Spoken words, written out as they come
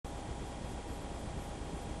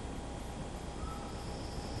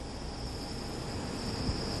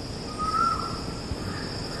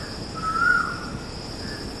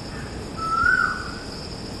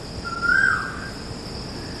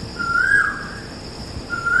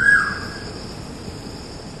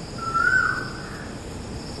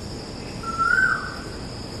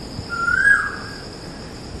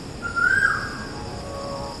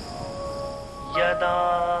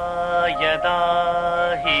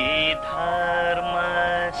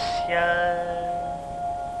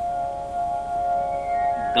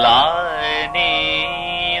ग्लानिर्भवति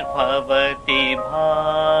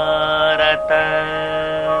भारत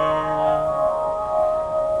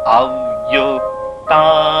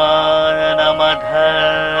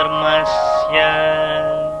अव्युत्थानमधर्मस्य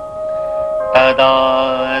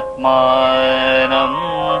तदात्मानं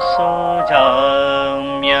सृजाम्यहम्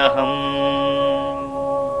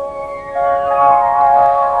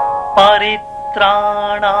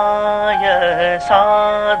परित्राणाय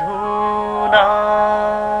साधूनां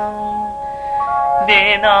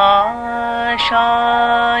विनाशाय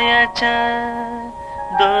च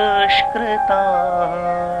दुष्कृतां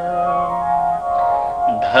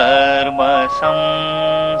धर्म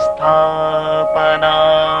संस्थापनार्थाय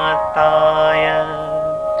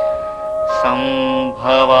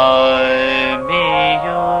संभवामि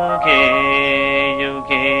युगे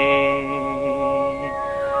युगे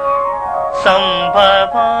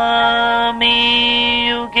संभवामि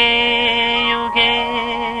युगे युगे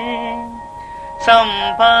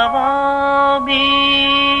संभवामि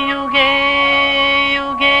युगे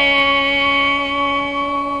युगे.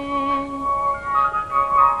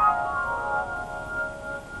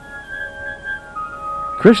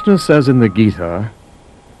 Krishna says in the Gita,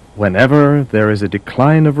 whenever there is a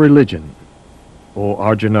decline of religion, O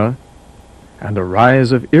Arjuna, and a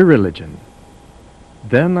rise of irreligion,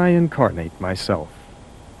 then I incarnate myself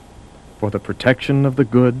for the protection of the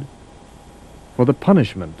good, for the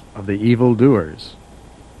punishment of the evildoers,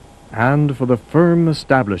 and for the firm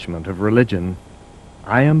establishment of religion.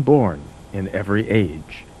 I am born in every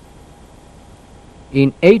age.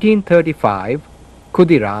 In 1835,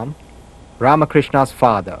 Khudiram, Ramakrishna's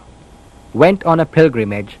father, went on a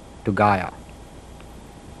pilgrimage to Gaya.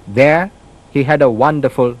 There he had a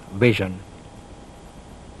wonderful vision.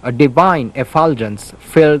 A divine effulgence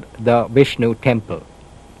filled the Vishnu temple.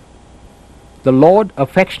 The Lord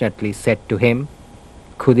affectionately said to him,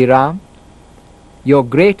 Khudiram, your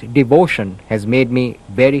great devotion has made me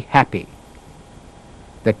very happy.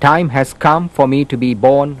 The time has come for me to be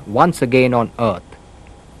born once again on earth.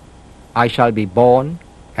 I shall be born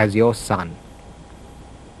as your son.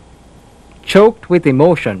 Choked with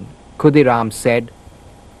emotion, Khudiram said,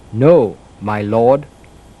 No, my lord,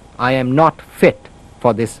 I am not fit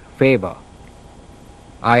for this favor.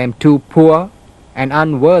 I am too poor and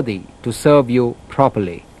unworthy to serve you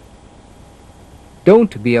properly.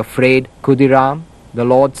 Don't be afraid, Khudiram, the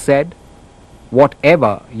Lord said.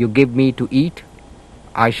 Whatever you give me to eat,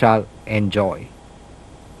 I shall enjoy.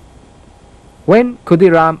 When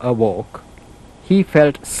Khudiram awoke, he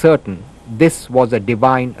felt certain this was a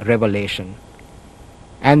divine revelation,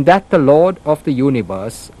 and that the Lord of the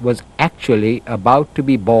universe was actually about to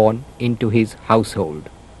be born into his household.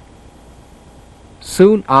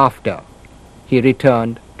 Soon after, he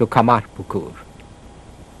returned to Kamarpukur.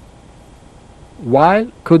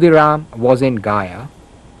 While Khudiram was in Gaya,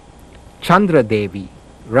 Chandra Devi,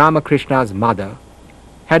 Ramakrishna's mother,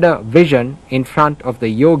 had a vision in front of the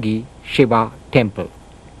Yogi Shiva temple.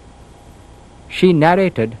 She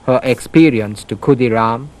narrated her experience to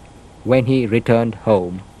Khudiram when he returned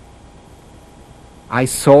home. I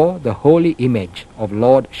saw the holy image of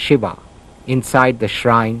Lord Shiva inside the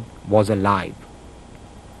shrine was alive.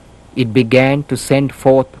 It began to send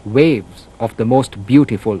forth waves of the most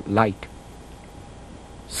beautiful light.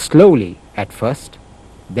 Slowly at first,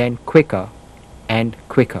 then quicker and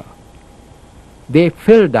quicker. They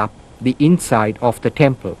filled up the inside of the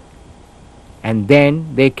temple, and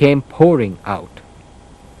then they came pouring out.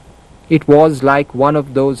 It was like one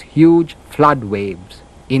of those huge flood waves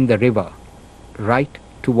in the river, right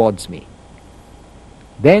towards me.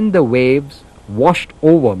 Then the waves washed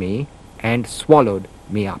over me and swallowed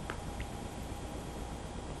me up.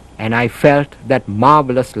 And I felt that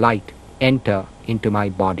marvelous light enter into my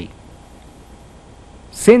body.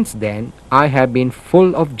 Since then, I have been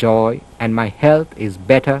full of joy and my health is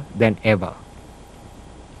better than ever.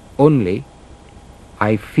 Only,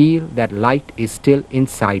 I feel that light is still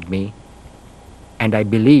inside me, and I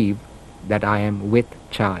believe that I am with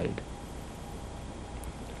child.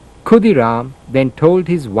 Khudiram then told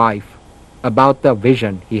his wife about the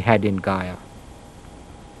vision he had in Gaya.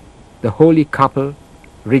 The holy couple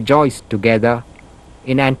rejoiced together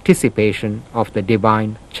in anticipation of the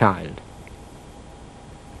divine child.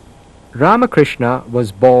 Ramakrishna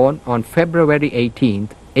was born on February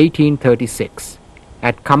 18th, 1836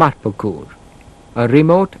 at Kamarpukur, a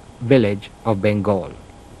remote village of Bengal.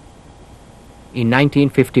 In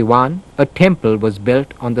 1951, a temple was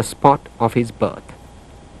built on the spot of his birth.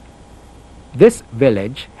 This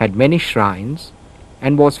village had many shrines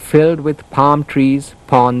and was filled with palm trees,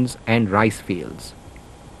 ponds and rice fields.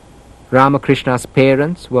 Ramakrishna's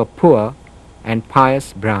parents were poor and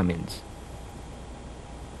pious Brahmins.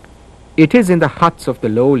 It is in the huts of the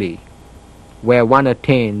lowly where one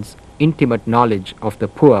attains intimate knowledge of the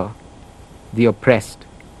poor, the oppressed,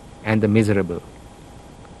 and the miserable.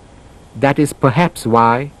 That is perhaps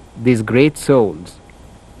why these great souls,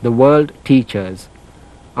 the world teachers,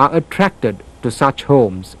 are attracted to such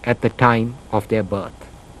homes at the time of their birth.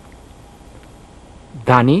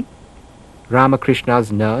 Dhani,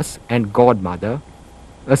 Ramakrishna's nurse and godmother,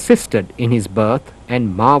 assisted in his birth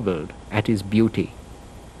and marveled at his beauty.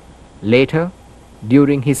 Later,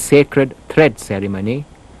 during his sacred thread ceremony,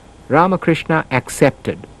 Ramakrishna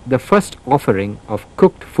accepted the first offering of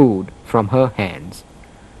cooked food from her hands,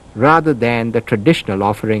 rather than the traditional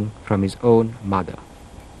offering from his own mother.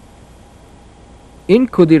 In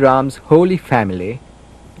Khudiram's holy family,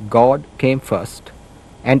 God came first,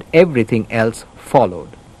 and everything else followed.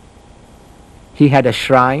 He had a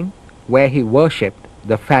shrine where he worshipped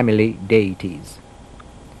the family deities.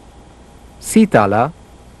 Sitala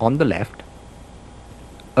on the left.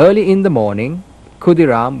 Early in the morning,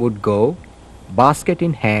 Khudiram would go, basket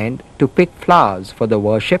in hand, to pick flowers for the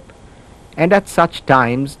worship, and at such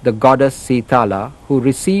times the goddess Sitala, who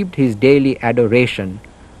received his daily adoration,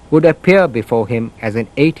 would appear before him as an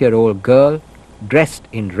 8-year-old girl dressed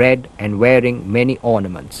in red and wearing many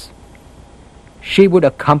ornaments. She would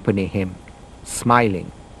accompany him,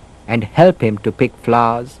 smiling, and help him to pick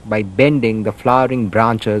flowers by bending the flowering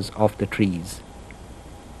branches of the trees.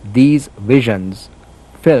 These visions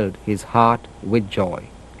filled his heart with joy.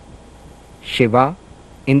 Shiva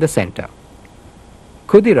in the center.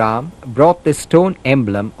 Khudiram brought the stone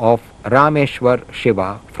emblem of Rameshwar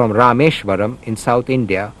Shiva from Rameshwaram in South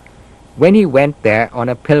India when he went there on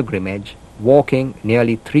a pilgrimage, walking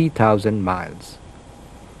nearly 3,000 miles.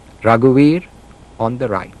 Raghuveer on the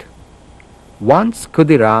right. Once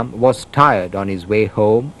Khudiram was tired on his way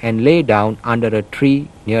home and lay down under a tree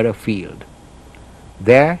near a field.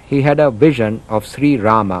 There he had a vision of Sri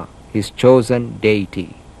Rama, his chosen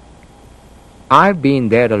deity. "I've been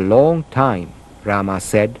there a long time," Rama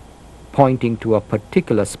said, pointing to a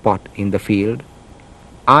particular spot in the field.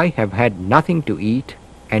 "I have had nothing to eat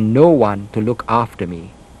and no one to look after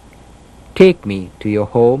me. Take me to your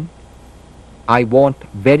home. I want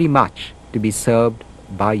very much to be served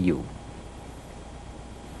by you."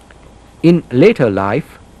 In later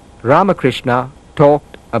life, Ramakrishna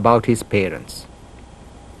talked about his parents.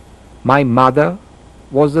 "My mother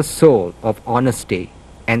was the soul of honesty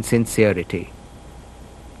and sincerity.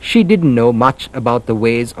 She didn't know much about the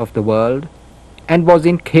ways of the world and was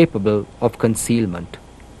incapable of concealment.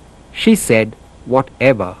 She said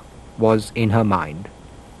whatever was in her mind.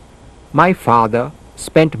 My father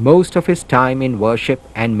spent most of his time in worship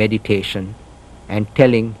and meditation and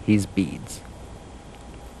telling his beads.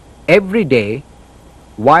 Every day,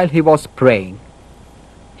 while he was praying,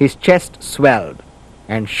 his chest swelled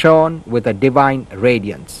and shone with a divine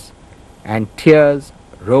radiance, and tears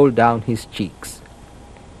rolled down his cheeks.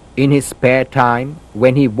 In his spare time,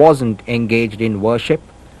 when he wasn't engaged in worship,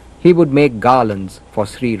 he would make garlands for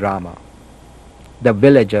Sri Rama. The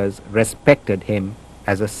villagers respected him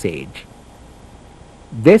as a sage."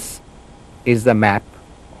 This is the map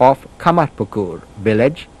of Kamarpukur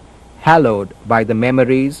village, hallowed by the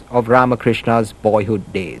memories of Ramakrishna's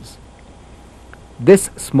boyhood days. This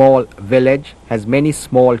small village has many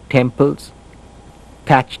small temples,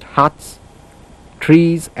 thatched huts,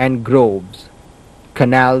 trees and groves,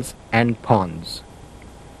 canals and ponds.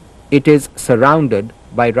 It is surrounded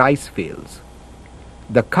by rice fields.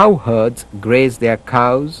 The cowherds graze their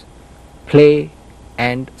cows, play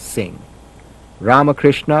and sing.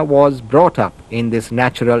 Ramakrishna was brought up in this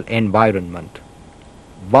natural environment.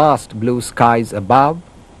 Vast blue skies above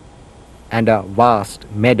and a vast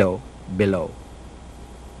meadow below.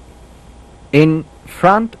 In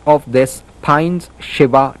front of this Pines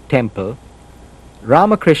Shiva temple,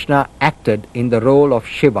 Ramakrishna acted in the role of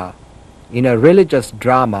Shiva in a religious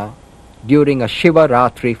drama during a Shiva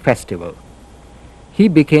Ratri festival. He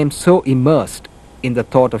became so immersed in the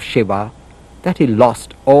thought of Shiva that he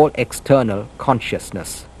lost all external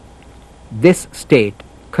consciousness. This state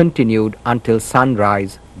continued until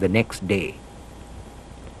sunrise the next day.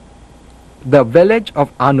 The village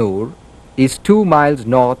of Anur is 2 miles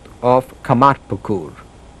north of Kamarpukur.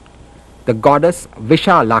 The goddess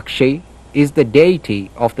Vishalakshi is the deity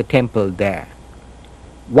of the temple there.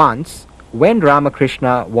 Once, when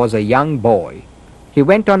Ramakrishna was a young boy, he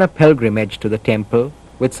went on a pilgrimage to the temple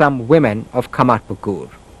with some women of Kamarpukur.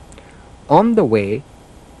 On the way,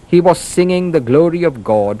 he was singing the glory of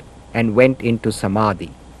God and went into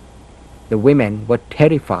samadhi. The women were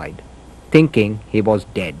terrified, thinking he was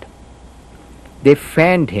dead. They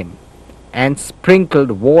fanned him, and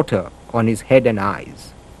sprinkled water on his head and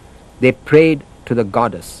eyes. They prayed to the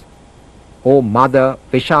goddess, "O Mother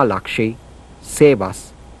Vishalakshi, save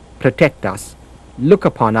us, protect us, look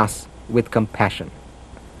upon us with compassion."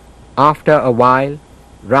 After a while,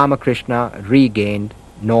 Ramakrishna regained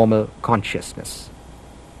normal consciousness.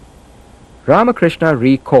 Ramakrishna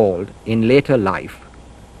recalled in later life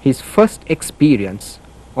his first experience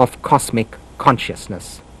of cosmic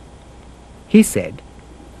consciousness. He said,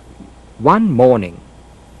 "One morning,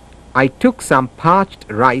 I took some parched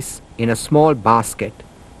rice in a small basket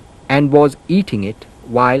and was eating it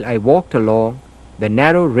while I walked along the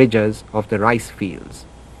narrow ridges of the rice fields.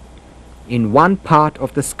 In one part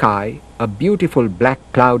of the sky, a beautiful black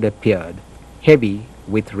cloud appeared, heavy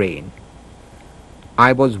with rain.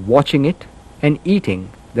 I was watching it and eating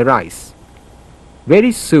the rice.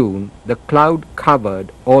 Very soon the cloud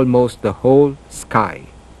covered almost the whole sky,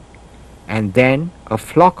 and then a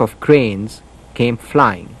flock of cranes came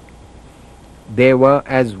flying. They were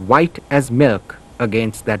as white as milk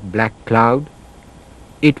against that black cloud.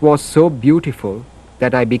 It was so beautiful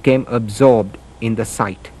that I became absorbed in the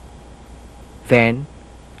sight. Then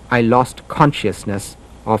I lost consciousness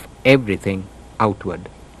of everything outward.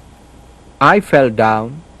 I fell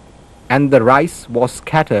down, and the rice was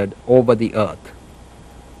scattered over the earth.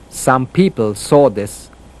 Some people saw this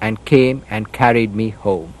and came and carried me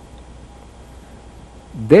home."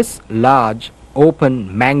 This large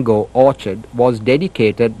open mango orchard was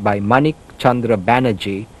dedicated by Manik Chandra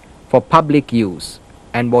Banerjee for public use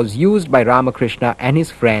and was used by Ramakrishna and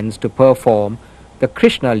his friends to perform the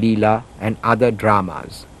Krishna Leela and other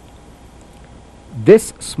dramas.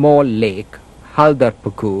 This small lake,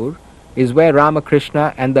 Haldarpukur, is where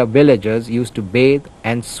Ramakrishna and the villagers used to bathe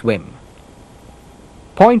and swim.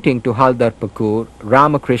 Pointing to Haldarpukur,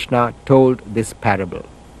 Ramakrishna told this parable.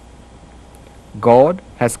 God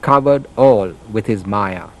has covered all with his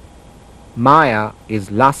Maya. Maya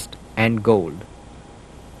is lust and gold.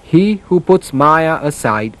 He who puts Maya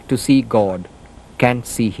aside to see God can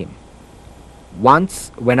see him.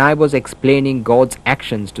 Once, when I was explaining God's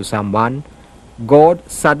actions to someone, God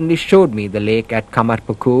suddenly showed me the lake at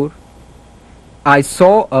Kamarpukur. I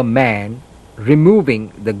saw a man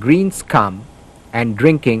removing the green scum and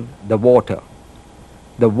drinking the water.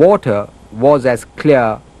 The water was as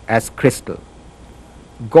clear as crystal.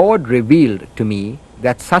 God revealed to me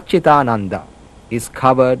that Satchitananda is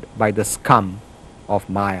covered by the scum of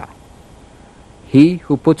Maya. He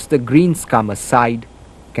who puts the green scum aside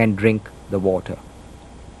can drink the water.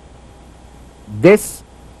 This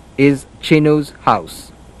is Chinu's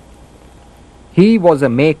house. He was a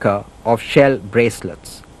maker of shell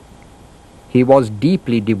bracelets. He was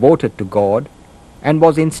deeply devoted to God and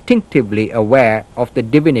was instinctively aware of the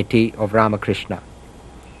divinity of Ramakrishna.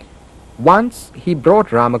 Once he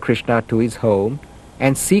brought Ramakrishna to his home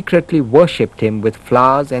and secretly worshipped him with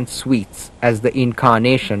flowers and sweets as the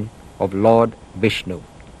incarnation of Lord Vishnu.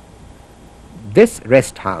 This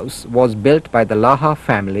rest house was built by the Laha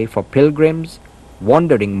family for pilgrims,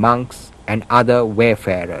 wandering monks, and other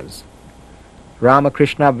wayfarers.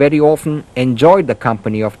 Ramakrishna very often enjoyed the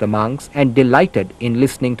company of the monks and delighted in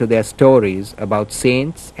listening to their stories about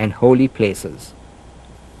saints and holy places.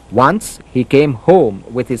 Once he came home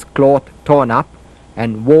with his cloth torn up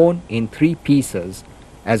and worn in 3 pieces,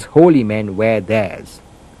 as holy men wear theirs.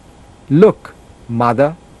 "Look,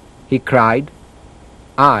 mother," he cried,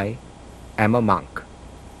 "I am a monk."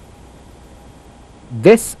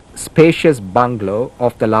 This spacious bungalow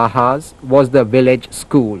of the Lahas was the village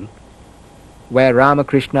school, where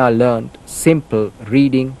Ramakrishna learnt simple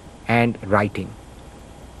reading and writing.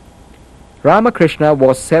 Ramakrishna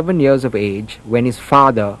was 7 years of age when his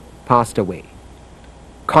father passed away.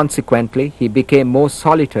 Consequently, he became more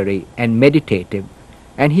solitary and meditative,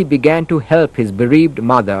 and he began to help his bereaved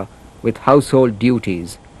mother with household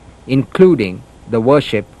duties, including the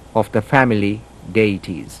worship of the family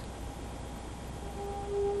deities.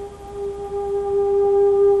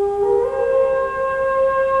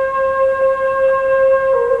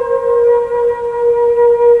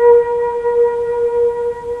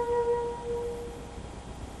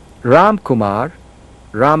 Ram Kumar,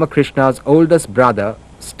 Ramakrishna's oldest brother,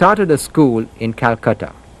 started a school in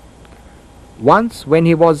Calcutta. Once when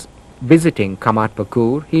he was visiting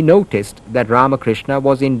Kamarpukur, he noticed that Ramakrishna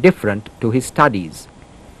was indifferent to his studies.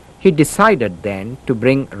 He decided then to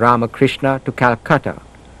bring Ramakrishna to Calcutta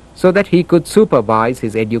so that he could supervise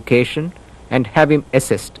his education and have him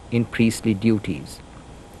assist in priestly duties.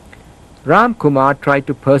 Ram Kumar tried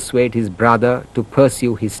to persuade his brother to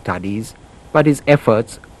pursue his studies, but his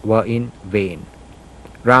efforts were in vain.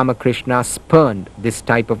 Ramakrishna spurned this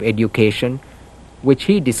type of education which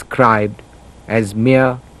he described as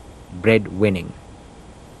mere breadwinning.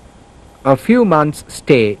 A few months'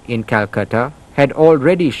 stay in Calcutta had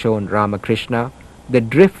already shown Ramakrishna the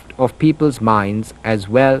drift of people's minds as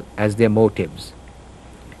well as their motives.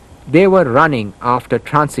 They were running after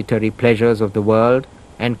transitory pleasures of the world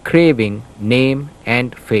and craving name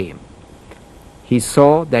and fame. He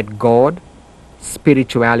saw that God,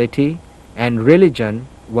 spirituality, and religion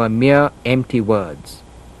were mere empty words,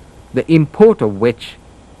 the import of which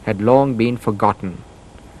had long been forgotten,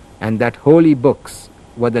 and that holy books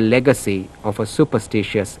were the legacy of a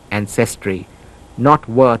superstitious ancestry, not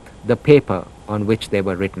worth the paper on which they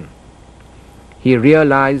were written. He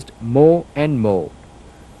realized more and more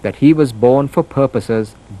that he was born for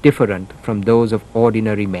purposes different from those of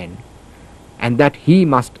ordinary men, and that he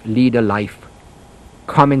must lead a life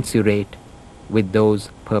commensurate with those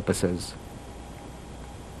purposes.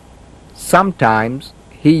 Sometimes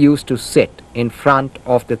he used to sit in front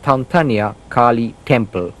of the Tantanya Kali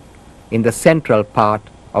temple in the central part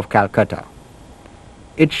of Calcutta.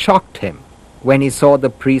 It shocked him when he saw the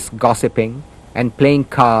priests gossiping and playing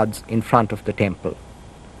cards in front of the temple.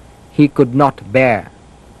 He could not bear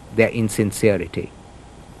their insincerity.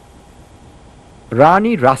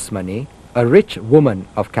 Rani Rasmani, a rich woman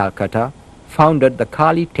of Calcutta, founded the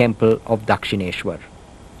Kali temple of Dakshineshwar.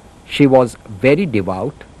 She was very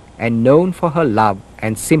devout and known for her love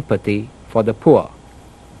and sympathy for the poor.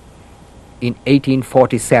 In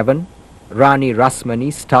 1847, Rani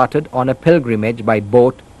Rasmani started on a pilgrimage by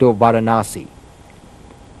boat to Varanasi.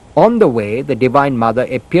 On the way, the Divine Mother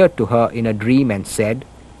appeared to her in a dream and said,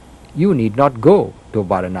 "You need not go to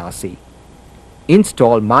Varanasi.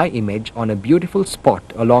 Install my image on a beautiful spot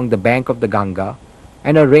along the bank of the Ganga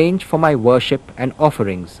and arrange for my worship and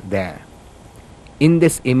offerings there. In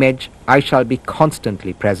this image I shall be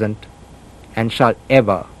constantly present and shall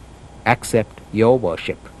ever accept your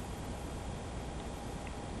worship."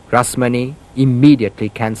 Rasmani immediately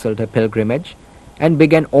cancelled her pilgrimage and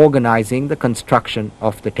began organizing the construction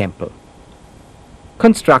of the temple.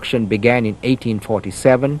 Construction began in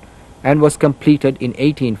 1847 and was completed in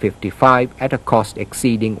 1855 at a cost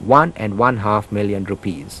exceeding 1.5 million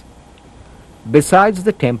rupees. Besides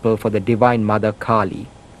the temple for the Divine Mother Kali,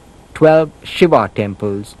 12 Shiva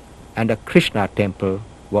temples and a Krishna temple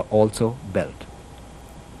were also built.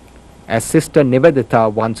 As Sister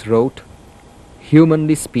Nivedita once wrote,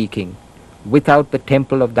 "Humanly speaking, without the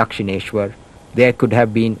temple of Dakshineshwar, there could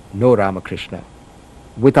have been no Ramakrishna.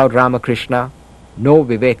 Without Ramakrishna, no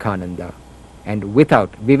Vivekananda, and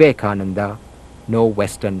without Vivekananda, no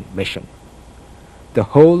Western mission." The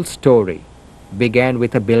whole story began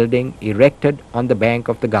with a building erected on the bank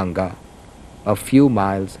of the Ganga, a few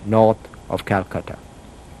miles north of Calcutta.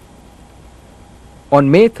 On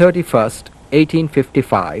May 31st,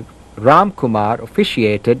 1855, Ram Kumar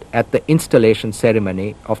officiated at the installation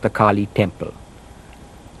ceremony of the Kali temple.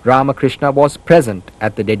 Ramakrishna was present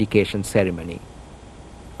at the dedication ceremony.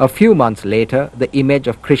 A few months later, the image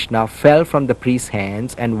of Krishna fell from the priest's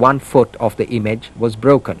hands and 1 foot of the image was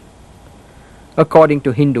broken. According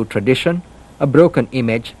to Hindu tradition, a broken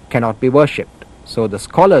image cannot be worshipped, so the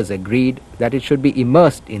scholars agreed that it should be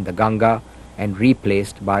immersed in the Ganga and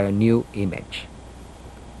replaced by a new image.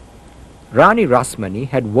 Rani Rasmani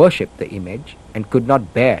had worshipped the image and could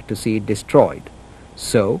not bear to see it destroyed,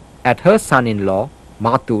 so at her son-in-law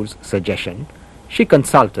Mathur's suggestion, she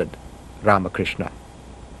consulted Ramakrishna.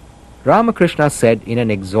 Ramakrishna said in an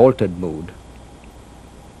exalted mood,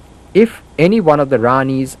 "If any one of the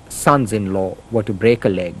Rani's sons-in-law were to break a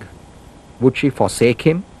leg, would she forsake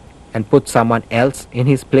him and put someone else in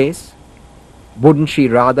his place? Wouldn't she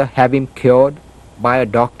rather have him cured by a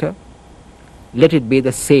doctor? Let it be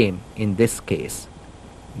the same in this case.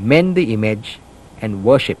 Mend the image and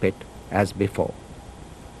worship it as before."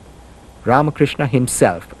 Ramakrishna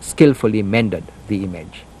himself skillfully mended the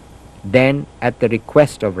image. Then, at the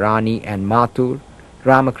request of Rani and Mathur,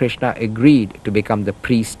 Ramakrishna agreed to become the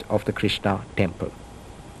priest of the Krishna temple.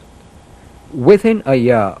 Within a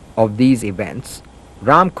year of these events,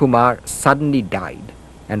 Ram Kumar suddenly died,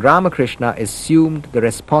 and Ramakrishna assumed the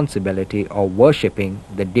responsibility of worshipping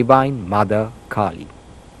the Divine Mother Kali.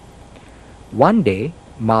 One day,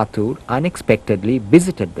 Mathur unexpectedly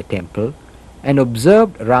visited the temple and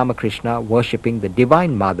observed Ramakrishna worshipping the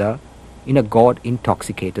Divine Mother in a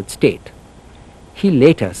god-intoxicated state. He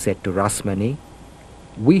later said to Rasmani,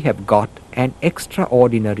 "We have got an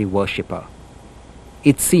extraordinary worshipper.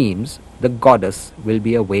 It seems the goddess will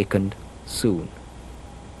be awakened soon."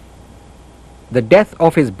 The death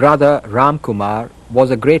of his brother Ram Kumar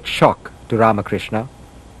was a great shock to Ramakrishna.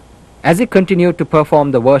 As he continued to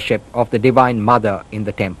perform the worship of the Divine Mother in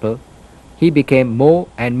the temple, he became more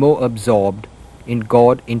and more absorbed in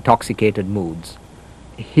God-intoxicated moods.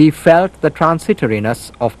 He felt the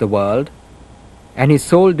transitoriness of the world, and his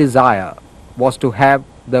sole desire was to have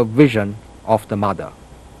the vision of the Mother.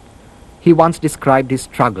 He once described his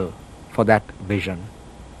struggle for that vision.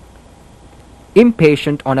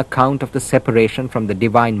 Impatient on account of the separation from the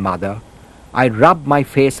Divine Mother, I rubbed my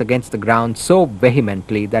face against the ground so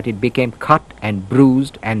vehemently that it became cut and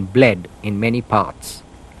bruised and bled in many parts.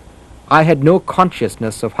 I had no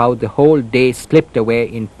consciousness of how the whole day slipped away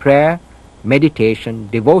in prayer, meditation,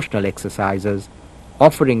 devotional exercises,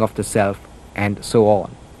 offering of the self, and so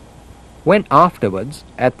on. When afterwards,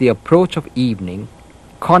 at the approach of evening,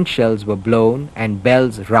 conch shells were blown and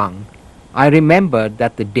bells rung, I remembered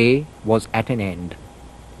that the day was at an end.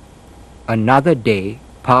 Another day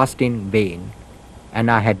passed in vain,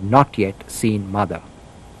 and I had not yet seen Mother.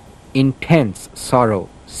 Intense sorrow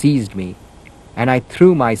seized me, and I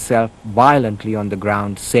threw myself violently on the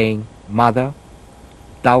ground, saying, "Mother,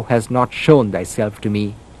 thou hast not shown thyself to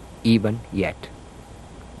me even yet."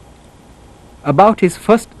 About his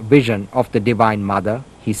first vision of the Divine Mother,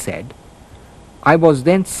 he said, "I was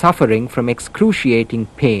then suffering from excruciating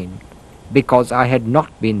pain because I had not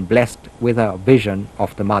been blessed with a vision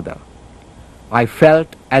of the Mother. I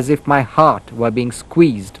felt as if my heart were being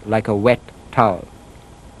squeezed like a wet towel.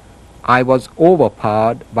 I was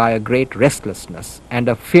overpowered by a great restlessness and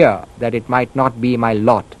a fear that it might not be my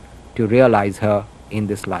lot to realize her in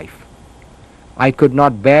this life. I could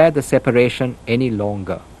not bear the separation any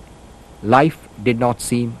longer. Life did not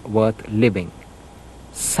seem worth living.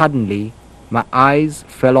 Suddenly, my eyes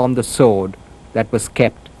fell on the sword that was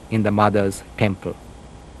kept in the Mother's temple.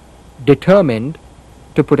 Determined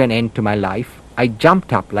to put an end to my life, I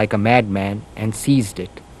jumped up like a madman and seized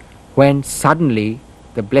it, when suddenly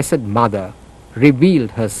the Blessed Mother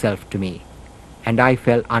revealed herself to me, and I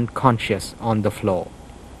fell unconscious on the floor.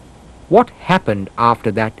 What happened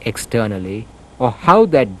after that externally, or how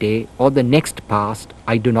that day or the next passed,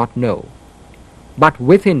 I do not know. But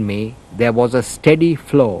within me there was a steady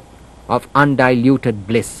flow of undiluted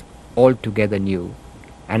bliss altogether new,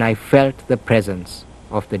 and I felt the presence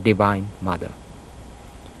of the Divine Mother."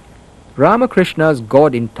 Ramakrishna's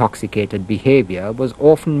God-intoxicated behavior was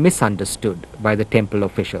often misunderstood by the temple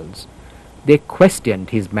officials. They questioned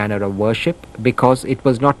his manner of worship because it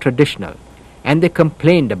was not traditional, and they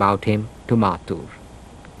complained about him to Mathur.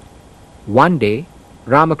 One day,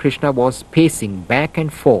 Ramakrishna was pacing back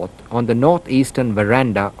and forth on the northeastern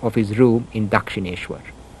veranda of his room in Dakshineshwar.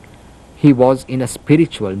 He was in a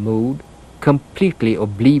spiritual mood, completely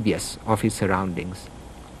oblivious of his surroundings.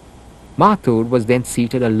 Mathur was then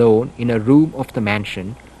seated alone in a room of the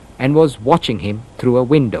mansion and was watching him through a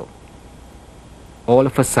window. All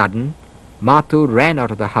of a sudden, Mathur ran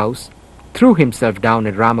out of the house, threw himself down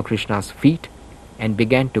at Ramakrishna's feet, and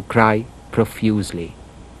began to cry profusely.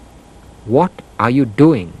 "What are you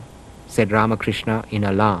doing?" said Ramakrishna in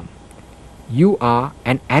alarm. "You are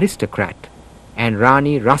an aristocrat and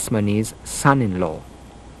Rani Rasmani's son-in-law.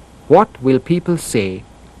 What will people say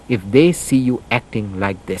if they see you acting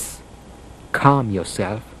like this? Calm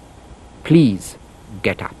yourself. Please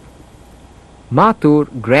get up." Mathur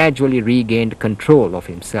gradually regained control of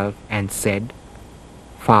himself and said,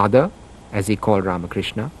 "Father," as he called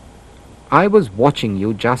Ramakrishna, "I was watching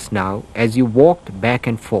you just now as you walked back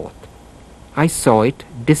and forth. I saw it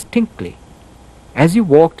distinctly. As you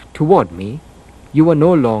walked toward me, you were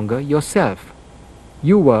no longer yourself.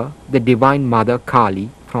 You were the Divine Mother Kali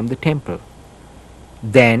from the temple.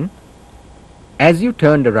 Then, as you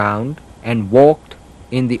turned around and walked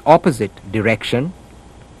in the opposite direction,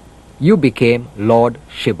 you became Lord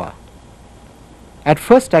Shiva. At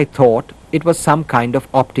first I thought it was some kind of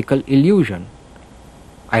optical illusion.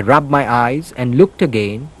 I rubbed my eyes and looked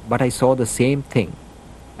again, but I saw the same thing.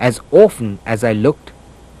 As often as I looked,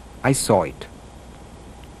 I saw it."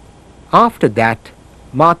 After that,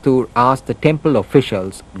 Mathur asked the temple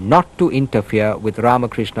officials not to interfere with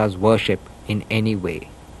Ramakrishna's worship in any way.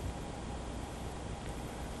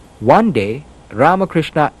 One day,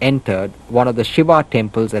 Ramakrishna entered one of the Shiva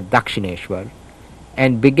temples at Dakshineshwar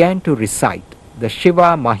and began to recite the Shiva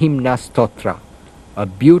Mahimna Stotra, a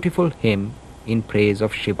beautiful hymn in praise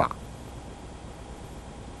of Shiva.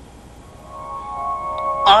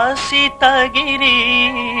 Asitagiri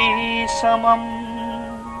samam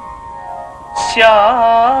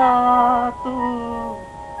syatu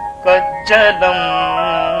kajjalam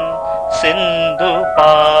sindhu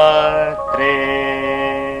patre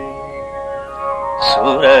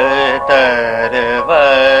Suratar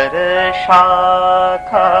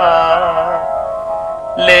Shakha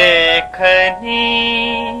Lekhani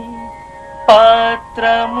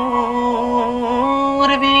पत्रमूर्वी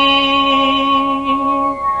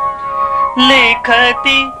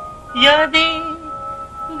लिखति यदि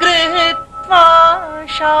गृहीत्वा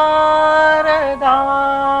शारदा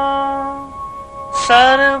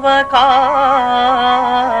सर्वकालम्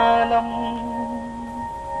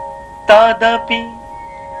तदपि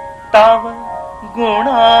तव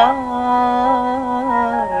गुणानामीश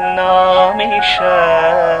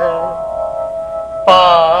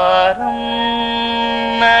पारं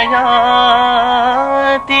नयाति.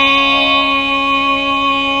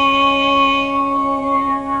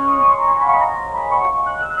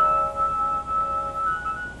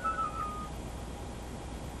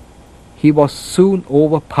 He was soon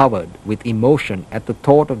overpowered with emotion at the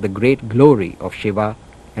thought of the great glory of Shiva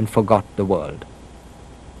and forgot the world.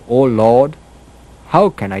 O Lord, how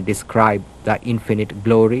can I describe thy infinite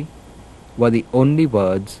glory? Were the only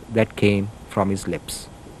words that came from his lips.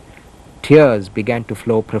 Tears began to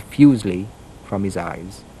flow profusely from his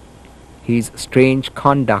eyes. His strange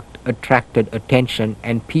conduct attracted attention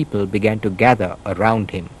and people began to gather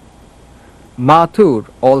around him. Mathur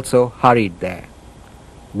also hurried there.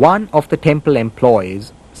 One of the temple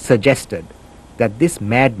employees suggested that this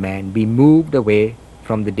madman be moved away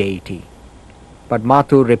from the deity. But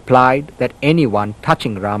Mathur replied that anyone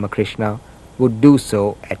touching Ramakrishna would do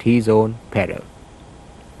so at his own peril.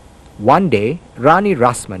 One day, Rani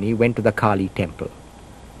Rasmani went to the Kali temple.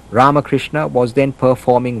 Ramakrishna was then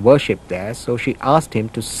performing worship there, so she asked him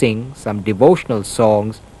to sing some devotional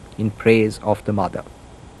songs in praise of the mother.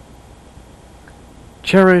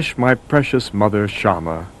 Cherish my precious mother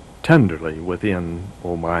Shama tenderly within,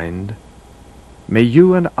 O mind. May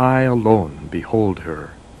you and I alone behold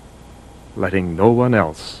her, letting no one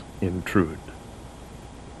else intrude.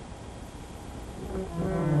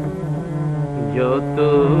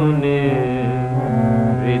 যতনে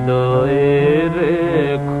হৃদয়ে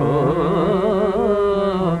রেখো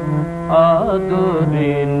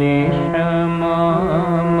আদরে নিশমামাকে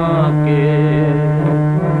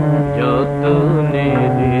যতনে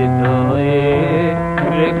হৃদয়ে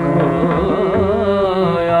রেখো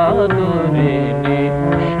আদরে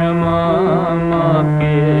নিশমামাকে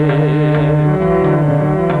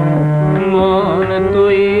মন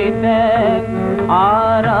তুই দেখ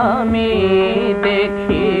আর আমি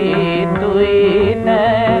দেখি তুই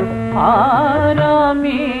দেখ আর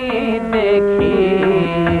আমি দেখি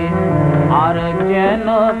আর যেন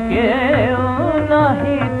কেউ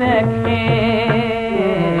নাহি দেখে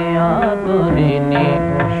Adarini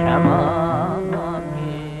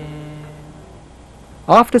শ্যামাকে.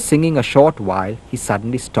 After singing a short while, he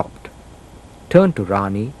suddenly stopped, turned to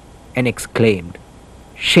Rani and exclaimed,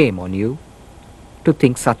 "Shame on you, to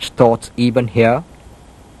think such thoughts even here,"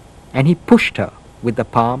 and he pushed her with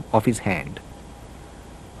the palm of his hand.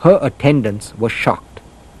 Her attendants were shocked,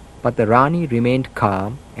 but the Rani remained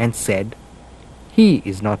calm and said, "He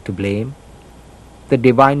is not to blame. The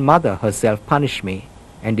Divine Mother herself punished me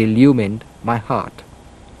and illumined my heart."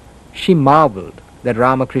 She marveled that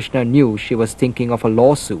Ramakrishna knew she was thinking of a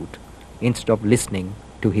lawsuit instead of listening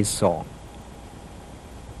to his song.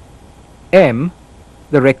 M.,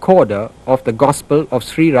 the recorder of the Gospel of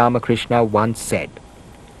Sri Ramakrishna, once said,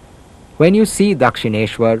 "When you see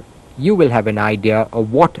Dakshineshwar, you will have an idea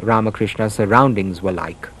of what Ramakrishna's surroundings were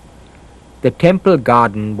like. The temple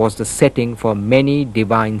garden was the setting for many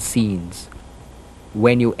divine scenes.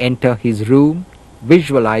 When you enter his room,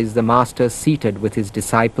 visualize the master seated with his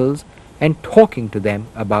disciples and talking to them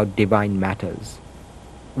about divine matters.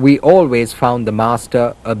 We always found the master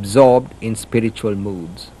absorbed in spiritual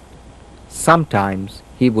moods. Sometimes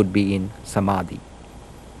he would be in samadhi."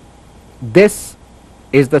 This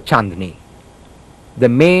is the Chandni,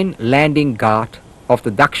 the main landing ghat of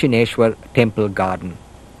the Dakshineshwar temple garden.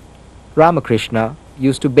 Ramakrishna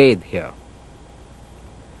used to bathe here.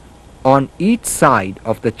 On each side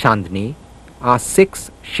of the Chandni are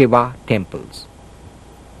 6 Shiva temples.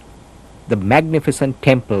 The magnificent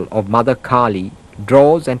temple of Mother Kali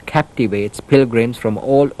draws and captivates pilgrims from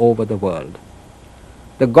all over the world.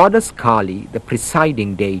 The goddess Kali, the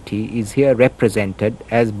presiding deity, is here represented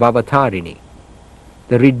as Bhavatarini,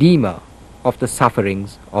 the redeemer of the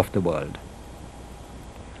sufferings of the world.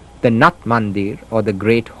 The Nat Mandir, or the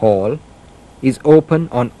Great Hall, is open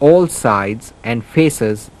on all sides and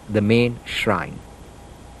faces the main shrine.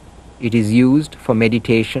 It is used for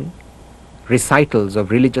meditation, recitals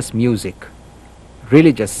of religious music,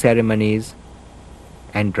 religious ceremonies,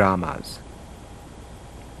 and dramas.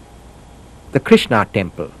 The Krishna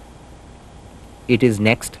temple. It is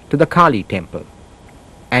next to the Kali temple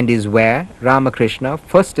and is where Ramakrishna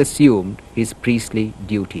first assumed his priestly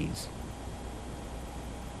duties.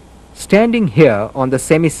 Standing here on the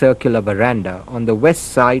semicircular veranda on the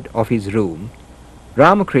west side of his room,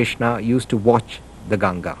 Ramakrishna used to watch the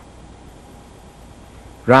Ganga.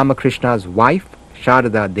 Ramakrishna's wife,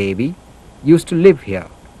 Sharada Devi, used to live here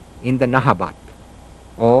in the Nahabat,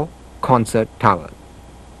 or concert tower.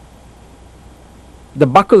 The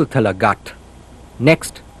Bakultala Ghat,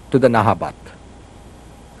 next to the Nahabat.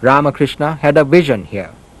 Ramakrishna had a vision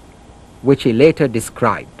here, which he later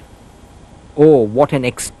described. Oh, what an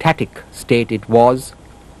ecstatic state it was!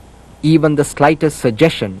 Even the slightest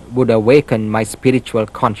suggestion would awaken my spiritual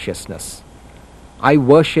consciousness. I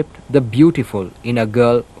worshipped the beautiful in a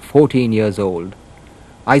girl 14 years old.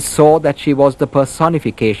 I saw that she was the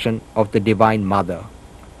personification of the Divine Mother.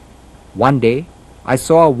 One day, I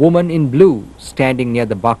saw a woman in blue standing near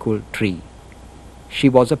the bakul tree. She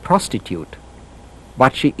was a prostitute,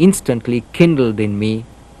 but she instantly kindled in me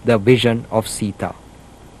the vision of Sita.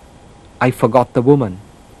 I forgot the woman.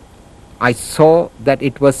 I saw that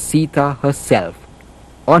it was Sita herself,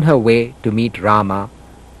 on her way to meet Rama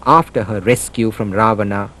after her rescue from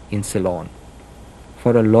Ravana in Ceylon.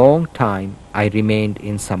 For a long time I remained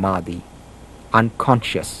in samadhi,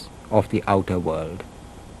 unconscious of the outer world.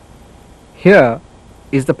 Here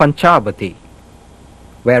is the Panchavati,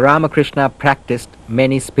 where Ramakrishna practiced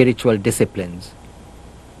many spiritual disciplines.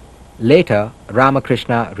 Later,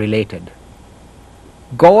 Ramakrishna related,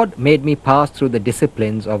 God made me pass through the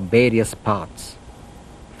disciplines of various paths,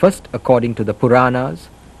 first according to the Puranas,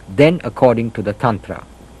 then according to the Tantra.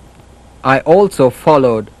 I also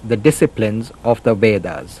followed the disciplines of the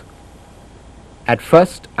Vedas. At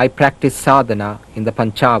first, I practiced sadhana in the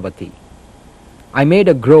Panchavati. I made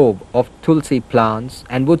a grove of tulsi plants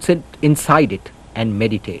and would sit inside it and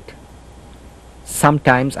meditate.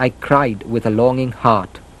 Sometimes I cried with a longing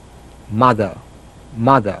heart, Mother,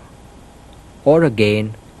 Mother, or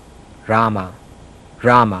again, Rama,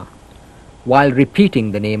 Rama. While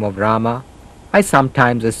repeating the name of Rama, I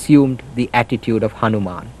sometimes assumed the attitude of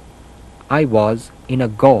Hanuman. I was in a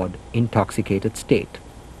God-intoxicated state.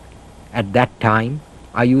 At that time,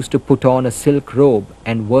 I used to put on a silk robe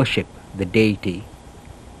and worship the deity.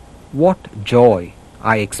 What joy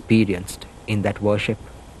I experienced in that worship!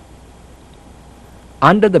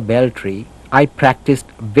 Under the bell tree, I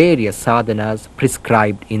practiced various sadhanas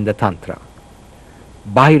prescribed in the Tantra.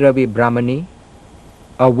 Bhairavi Brahmani,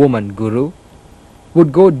 a woman guru,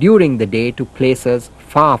 would go during the day to places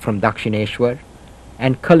far from Dakshineshwar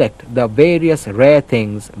and collect the various rare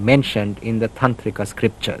things mentioned in the Tantrika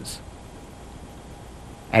scriptures.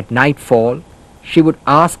 At nightfall, she would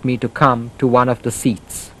ask me to come to one of the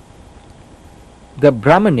seats. The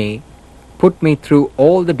Brahmani put me through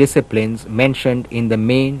all the disciplines mentioned in the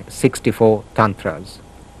main 64 Tantras.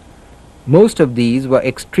 Most of these were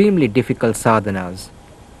extremely difficult sadhanas,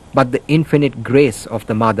 but the infinite grace of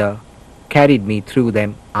the Mother carried me through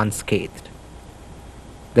them unscathed.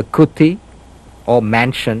 The Kuti, or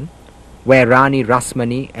mansion, where Rani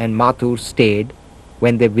Rasmani and Mathur stayed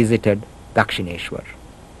when they visited Dakshineshwar.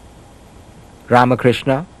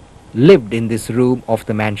 Ramakrishna lived in this room of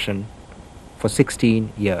the mansion for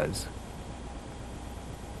 16 years.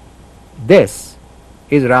 This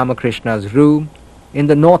is Ramakrishna's room in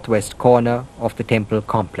the northwest corner of the temple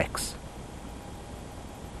complex.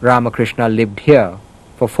 Ramakrishna lived here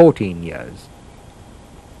for 14 years.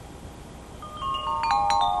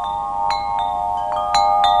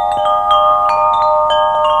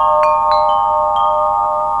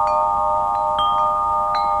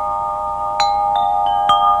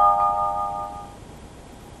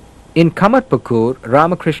 In Kamatpakur,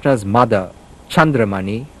 Ramakrishna's mother,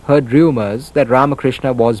 Chandramani, heard rumors that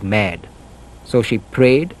Ramakrishna was mad, so she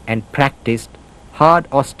prayed and practiced hard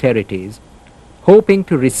austerities, hoping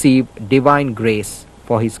to receive divine grace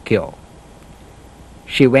for his cure.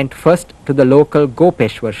 She went first to the local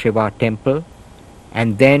Gopeshwar Shiva temple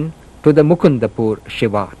and then to the Mukundapur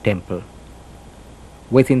Shiva temple.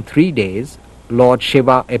 Within 3 days, Lord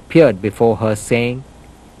Shiva appeared before her saying,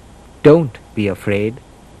 "Don't be afraid.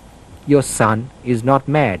 Your son is not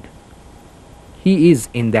mad. He is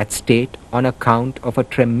in that state on account of a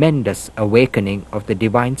tremendous awakening of the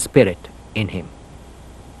Divine Spirit in him."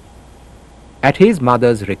 At his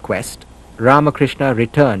mother's request, Ramakrishna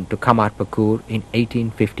returned to Kamarpakur in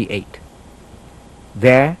 1858.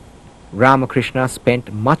 There, Ramakrishna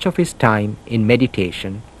spent much of his time in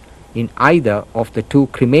meditation in either of the 2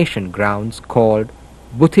 cremation grounds called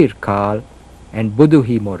Buthirkal and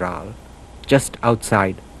Buduhi Moral, just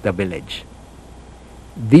outside the village.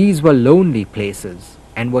 These were lonely places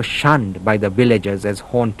and were shunned by the villagers as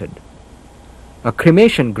haunted. A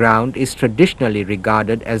cremation ground is traditionally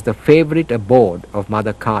regarded as the favorite abode of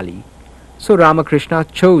Mother Kali, So Ramakrishna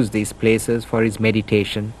chose these places for his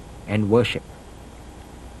meditation and worship.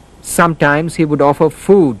 Sometimes he would offer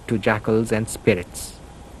food to jackals and spirits.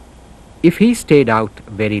 If he stayed out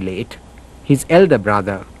very late, his elder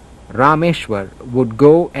brother Rameshwar would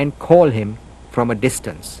go and call him from a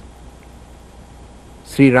distance.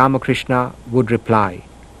 Sri Ramakrishna would reply,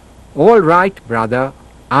 "All right, brother,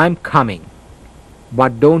 I'm coming,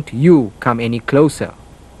 but don't you come any closer.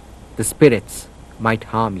 The spirits might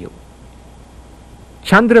harm you."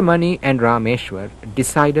 Chandramani and Rameshwar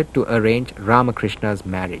decided to arrange Ramakrishna's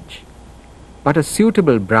marriage, but a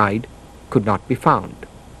suitable bride could not be found.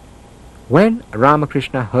 When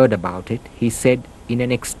Ramakrishna heard about it, he said in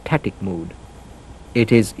an ecstatic mood,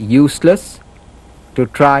 "It is useless to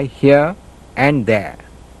try here and there.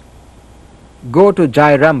 Go to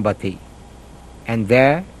Jairambati, and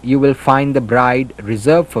there you will find the bride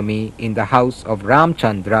reserved for me in the house of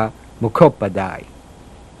Ramchandra Mukhopadhyay."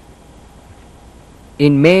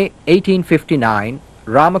 In May 1859,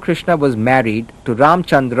 Ramakrishna was married to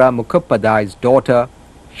Ramchandra Mukhopadhyay's daughter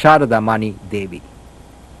Sharadamani Devi.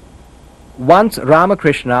 Once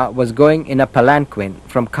Ramakrishna was going in a palanquin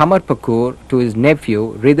from Kamarpakur to his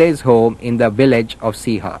nephew Hriday's home in the village of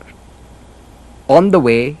Sihar. On the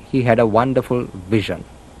way, he had a wonderful vision.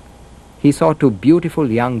 He saw two beautiful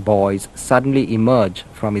young boys suddenly emerge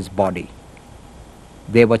from his body.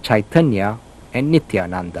 They were Chaitanya and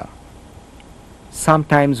Nityananda.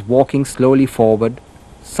 Sometimes walking slowly forward,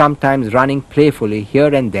 sometimes running playfully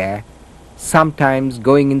here and there, sometimes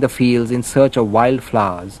going in the fields in search of wild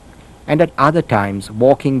flowers, and at other times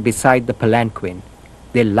walking beside the palanquin,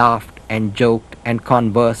 they laughed and joked and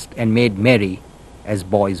conversed and made merry as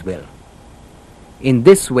boys will. In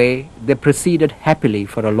this way they proceeded happily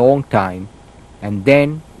for a long time, and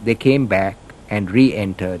then they came back and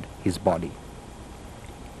re-entered his body.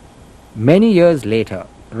 Many years later,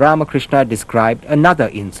 Ramakrishna described another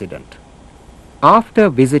incident. After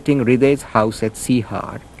visiting Hriday's house at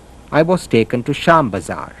Sihar, I was taken to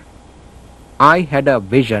Shambazar. I had a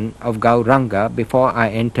vision of Gauranga before I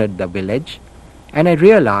entered the village, and I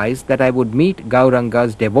realized that I would meet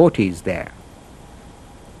Gauranga's devotees there.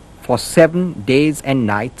 For 7 days and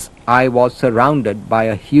nights I was surrounded by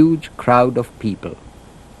a huge crowd of people.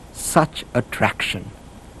 Such attraction!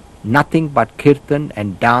 Nothing but kirtan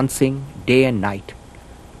and dancing day and night.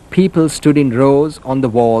 People stood in rows on the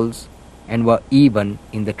walls and were even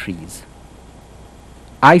in the trees.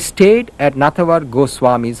 I stayed at Nathavar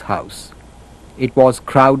Goswami's house. It was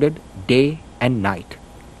crowded day and night.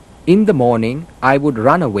 In the morning I would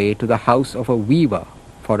run away to the house of a weaver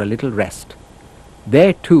for a little rest.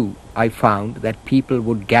 There too I found that people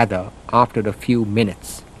would gather after a few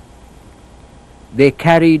minutes. They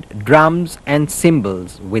carried drums and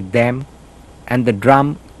cymbals with them, and the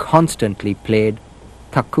drum constantly played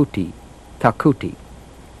Takuti, Takuti.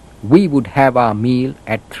 We would have our meal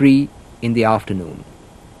at 3 in the afternoon.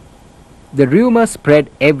 The rumor spread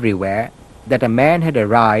everywhere that a man had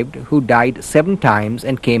arrived who died 7 times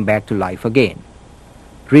and came back to life again.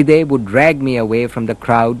 Hriday would drag me away from the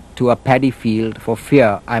crowd to a paddy field for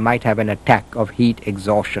fear I might have an attack of heat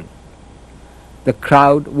exhaustion. The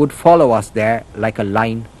crowd would follow us there like a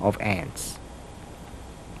line of ants.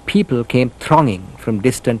 People came thronging from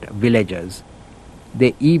distant villages.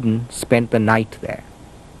 They even spent the night there.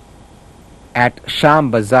 At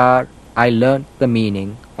Shambazar, I learnt the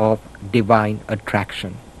meaning of divine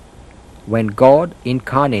attraction. When God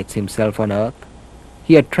incarnates himself on earth,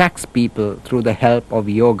 he attracts people through the help of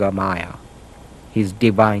Yoga Maya, his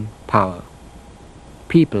divine power.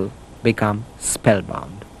 People become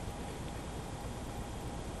spellbound.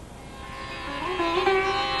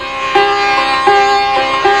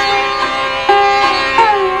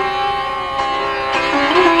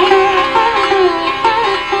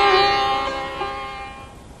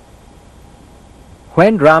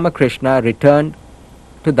 When Ramakrishna returned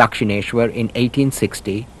to Dakshineshwar in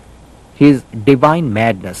 1860, his divine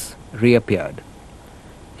madness reappeared.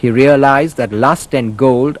 He realized that lust and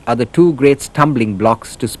gold are the 2 great stumbling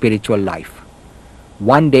blocks to spiritual life.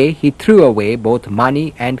 One day he threw away both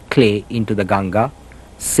money and clay into the Ganga,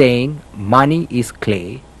 saying money is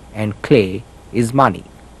clay and clay is money.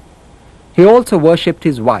 He also worshipped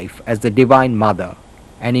his wife as the Divine Mother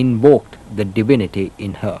and invoked the divinity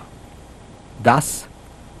in her. Thus,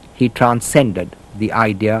 he transcended the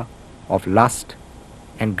idea of lust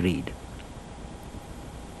and greed.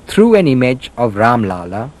 Through an image of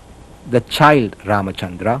Ramlala, the child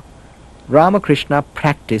Ramachandra, Ramakrishna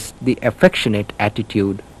practiced the affectionate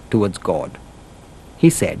attitude towards God.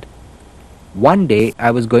 He said, "One day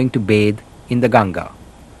I was going to bathe in the Ganga.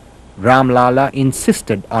 Ramlala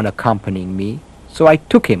insisted on accompanying me, so I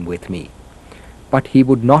took him with me. but he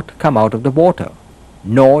would not come out of the water,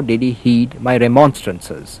 nor did he heed my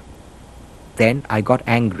remonstrances. Then I got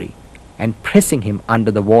angry, and pressing him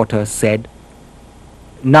under the water said,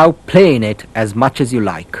 "Now play in it as much as you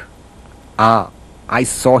like." I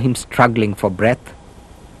saw him struggling for breath.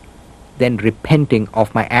 Then, repenting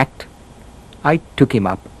of my act, I took him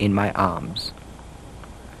up in my arms.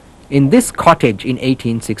 In this cottage in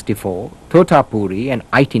 1864, Totapuri, an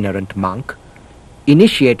itinerant monk,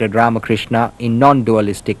 initiated Ramakrishna in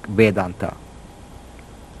non-dualistic Vedanta.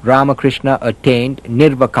 Ramakrishna attained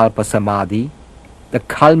Nirvikalpa Samadhi, the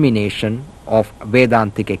culmination of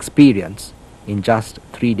Vedantic experience, in just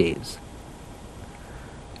 3 days.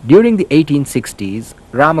 During the 1860s,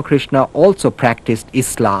 Ramakrishna also practiced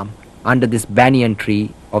Islam under this banyan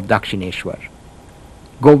tree of Dakshineshwar.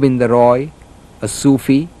 Govinda Roy, a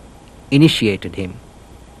Sufi, initiated him.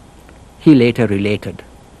 He later related,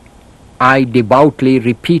 "I devoutly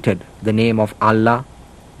repeated the name of Allah,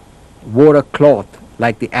 wore a cloth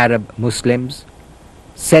like the Arab Muslims,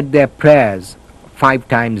 said their prayers 5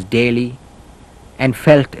 times daily, and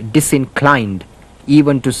felt disinclined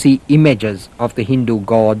even to see images of the Hindu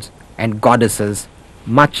gods and goddesses,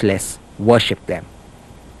 much less worship them.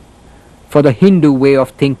 For the Hindu way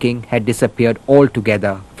of thinking had disappeared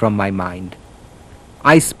altogether from my mind.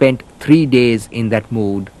 I spent 3 days in that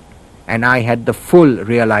mood, and I had the full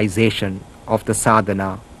realization of the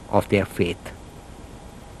sadhana of their faith."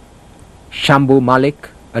 Shambhu Malik,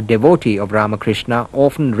 a devotee of Ramakrishna,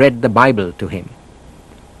 often read the Bible to him.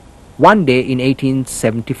 One day in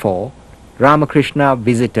 1874, Ramakrishna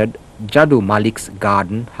visited Jadu Malik's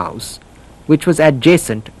garden house, which was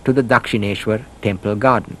adjacent to the Dakshineshwar temple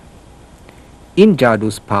garden. In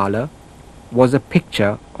Jadu's parlor was a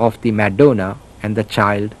picture of the Madonna and the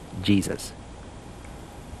child Jesus.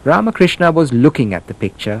 Ramakrishna was looking at the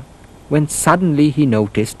picture when suddenly he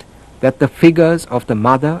noticed that the figures of the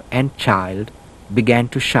mother and child began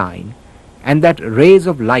to shine, and that rays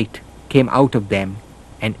of light came out of them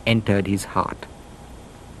and entered his heart.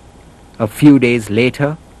 A few days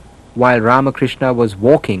later, while Ramakrishna was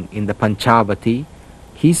walking in the Panchavati,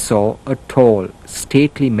 he saw a tall,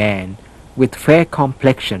 stately man with fair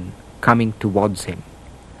complexion coming towards him.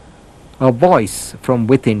 A voice from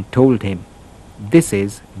within told him, "This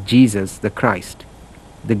is Jesus the Christ,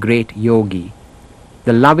 the great yogi,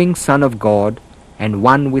 the loving Son of God and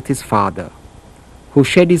one with his Father, who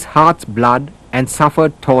shed his heart's blood and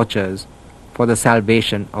suffered tortures for the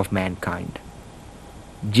salvation of mankind."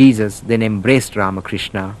 Jesus then embraced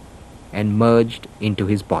Ramakrishna and merged into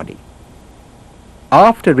his body.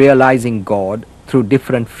 After realizing God through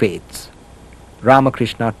different faiths,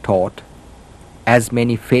 Ramakrishna taught, "As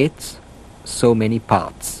many faiths, so many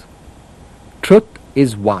paths. Truth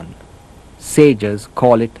is one. Sages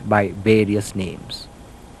call it by various names."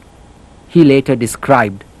 He later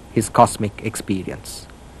described his cosmic experience.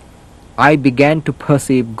 "I began to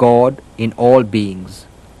perceive God in all beings.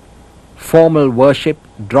 Formal worship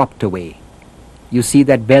dropped away. You see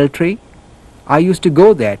that bell tree? I used to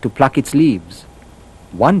go there to pluck its leaves.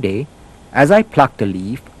 One day, as I plucked a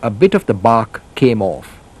leaf, a bit of the bark came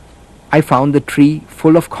off. I found the tree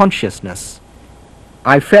full of consciousness.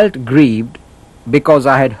 I felt grieved because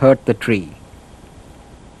I had hurt the tree.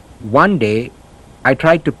 One day, I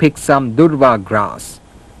tried to pick some durva grass,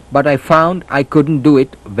 but I found I couldn't do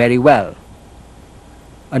it very well.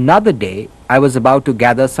 Another day, I was about to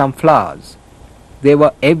gather some flowers. They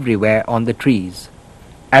were everywhere on the trees.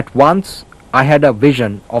 At once, I had a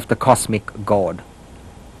vision of the cosmic God.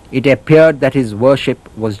 It appeared that his worship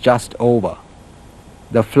was just over.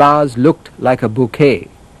 The flowers looked like a bouquet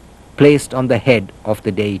placed on the head of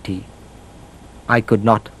the deity. I could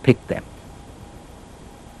not pick them."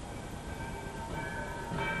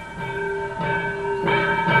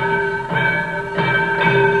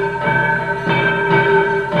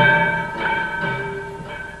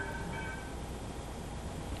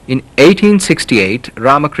 In 1868,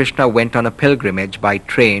 Ramakrishna went on a pilgrimage by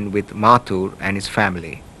train with Mathur and his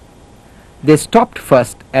family. They stopped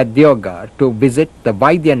first at Deoghar to visit the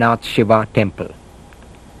Vaidyanath Shiva temple.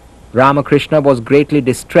 Ramakrishna was greatly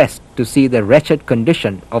distressed to see the wretched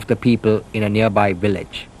condition of the people in a nearby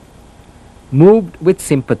village. Moved with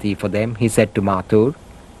sympathy for them, he said to Mathur,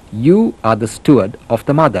 "You are the steward of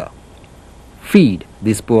the mother. Feed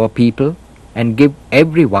these poor people and give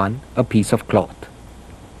everyone a piece of cloth."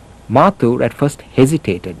 Mathur at first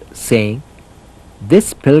hesitated, saying,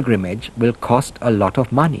 "This pilgrimage will cost a lot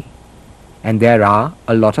of money, and there are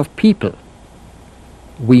a lot of people.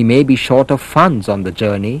 We may be short of funds on the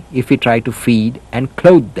journey if we try to feed and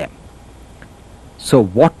clothe them. So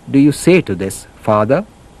what do you say to this, Father?"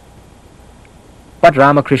 But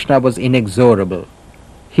Ramakrishna was inexorable.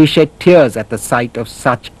 He shed tears at the sight of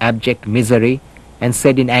such abject misery and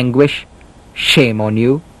said in anguish, "Shame on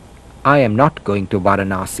you! I am not going to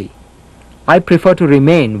Varanasi. I prefer to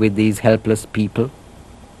remain with these helpless people."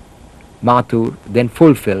 Mathur then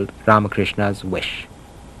fulfilled Ramakrishna's wish.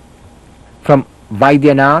 From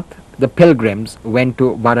Vaidyanath, the pilgrims went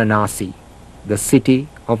to Varanasi, the city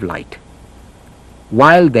of light.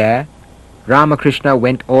 While there, Ramakrishna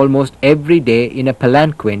went almost every day in a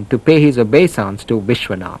palanquin to pay his obeisance to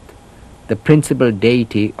Vishwanath, the principal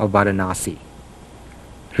deity of Varanasi.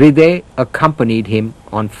 Hriday accompanied him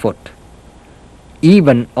on foot.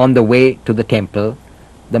 Even on the way to the temple,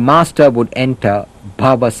 the master would enter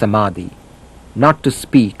Bhava Samadhi, not to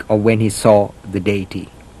speak of when he saw the deity.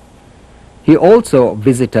 He also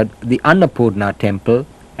visited the Annapurna temple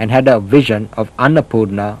and had a vision of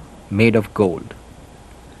Annapurna made of gold.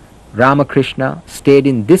 Ramakrishna stayed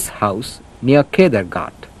in this house near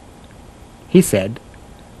Kedarghat. He said,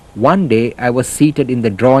 "One day I was seated in the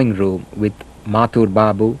drawing room with Mathur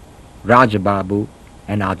Babu, Raja Babu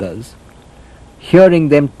and others. Hearing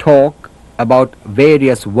them talk about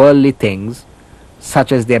various worldly things,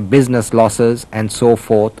 such as their business losses and so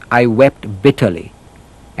forth, I wept bitterly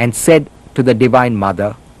and said to the Divine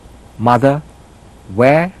Mother, 'Mother,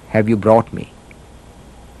 where have you brought me?'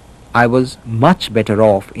 I was much better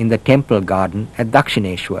off in the temple garden at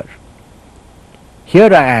Dakshineshwar.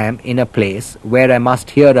 Here I am in a place where I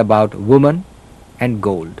must hear about woman and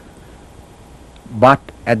gold. But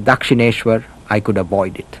at Dakshineshwar I could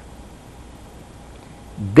avoid it."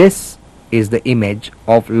 This is the image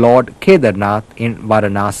of Lord Kedarnath in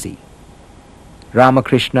Varanasi.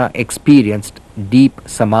 Ramakrishna experienced deep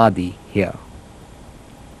samadhi here.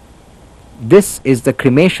 This is the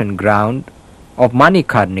cremation ground of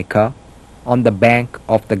Manikarnika on the bank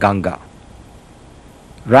of the Ganga.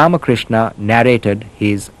 Ramakrishna narrated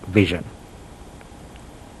his vision.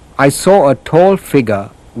 "I saw a tall figure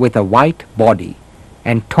with a white body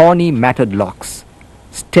and tawny matted locks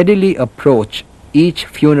steadily approach each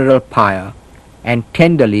funeral pyre and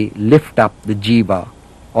tenderly lift up the jiva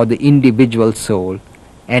or the individual soul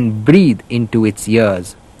and breathe into its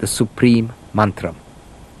ears the supreme mantra.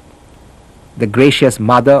 The gracious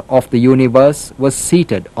Mother of the universe was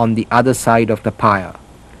seated on the other side of the pyre,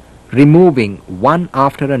 removing one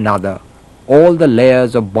after another all the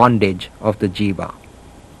layers of bondage of the jiva.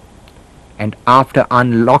 And after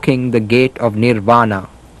unlocking the gate of nirvana,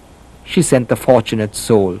 she sent the fortunate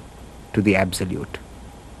soul to the Absolute."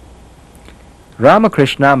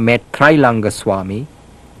 Ramakrishna met Trailanga Swami,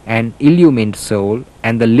 an illumined soul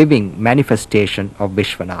and the living manifestation of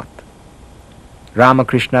Vishwanath.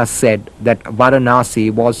 Ramakrishna said that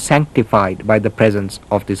Varanasi was sanctified by the presence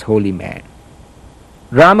of this holy man.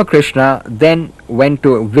 Ramakrishna then went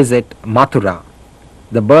to visit Mathura,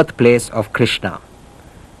 the birthplace of Krishna.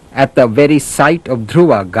 At the very site of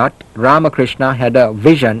Dhruva Ghat, Ramakrishna had a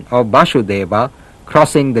vision of Vasudeva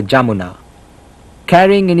crossing the Jamuna,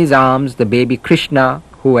 carrying in his arms the baby Krishna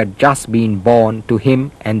who had just been born to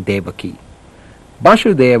him and Devaki.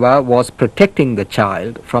 Vasudeva was protecting the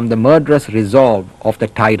child from the murderous resolve of the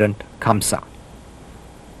tyrant Kamsa.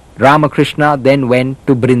 Ramakrishna then went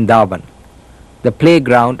to Brindavan, the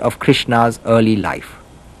playground of Krishna's early life.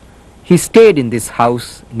 He stayed in this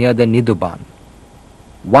house near the Nidhuban.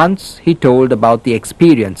 Once he told about the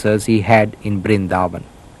experiences he had in Brindavan.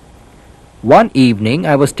 "One evening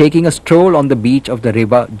I was taking a stroll on the beach of the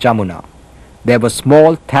river Jamuna. There were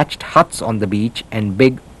small thatched huts on the beach and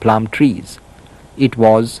big plum trees. It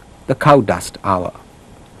was the cow dust hour.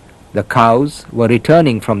 The cows were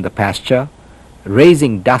returning from the pasture,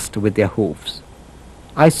 raising dust with their hoofs.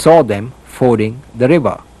 I saw them fording the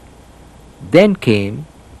river. Then came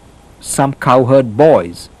some cowherd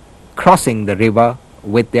boys crossing the river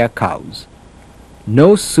with their cows.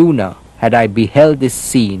 No sooner had I beheld this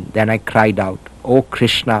scene than I cried out, 'O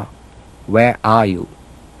Krishna, where are you?'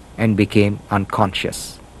 and became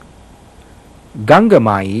unconscious.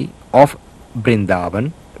 Gangamai of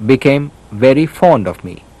Brindavan became very fond of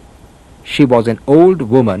me. She was an old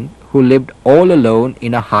woman who lived all alone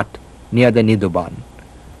in a hut near the Nidhuban.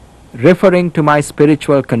 Referring to my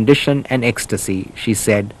spiritual condition and ecstasy, she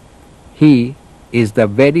said, 'He is the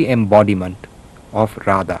very embodiment of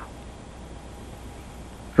Radha.'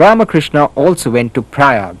 Ramakrishna also went to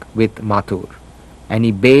Prayag with Mathur, and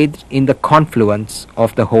he bathed in the confluence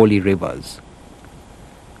of the holy rivers.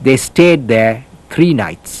 They stayed there 3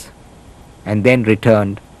 nights and then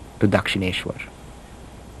returned to Dakshineshwar.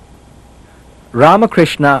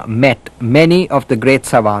 Ramakrishna met many of the great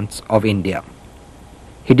savants of India.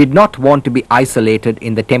 He did not want to be isolated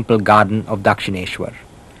in the temple garden of Dakshineshwar.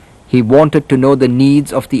 He wanted to know the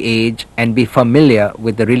needs of the age and be familiar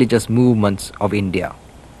with the religious movements of India.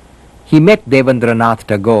 He met Devendranath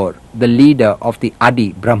Tagore, the leader of the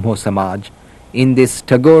Adi Brahmo Samaj, in this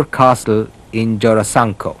Tagore castle in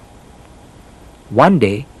Jorasanko. One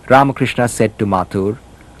day, Ramakrishna said to Mathur,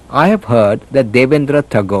 "I have heard that Devendra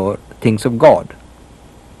Tagore thinks of God.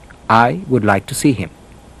 I would like to see him."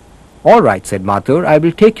 "All right," said Mathur, "I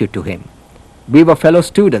will take you to him. We were fellow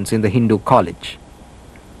students in the Hindu college."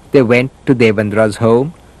 They went to Devendra's home,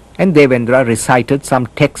 and Devendra recited some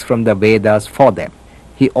texts from the Vedas for them.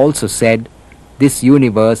 He also said, "This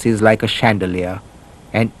universe is like a chandelier,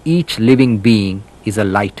 and each living being is a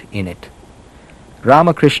light in it."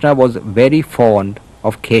 Ramakrishna was very fond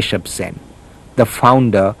of Keshav Sen, the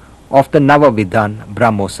founder of the Navavidhan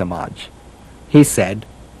Brahmo Samaj. He said,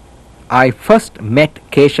 "I first met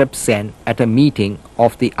Keshav Sen at a meeting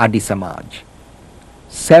of the Adi Samaj.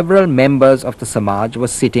 Several members of the Samaj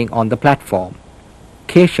were sitting on the platform.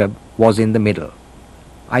 Keshav was in the middle.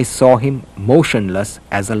 I saw him motionless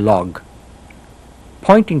as a log.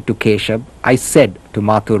 Pointing to Keshav, I said to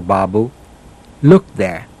Mathur Babu, 'Look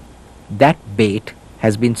there, that bait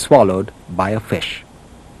has been swallowed by a fish.'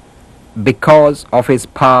 Because of his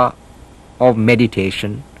power of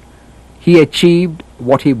meditation, he achieved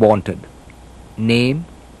what he wanted, name,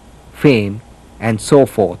 fame, and so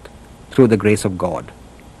forth through the grace of God."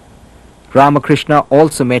 Ramakrishna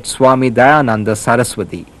also met Swami Dayananda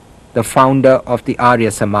Saraswati, the founder of the Arya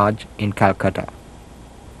Samaj in Calcutta.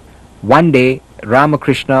 One day,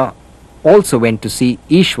 Ramakrishna also went to see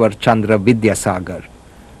Ishwar Chandra Vidyasagar,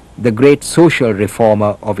 the great social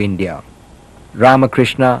reformer of India.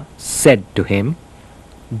 Ramakrishna said to him,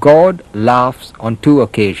 "God laughs on two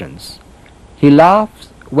occasions. He laughs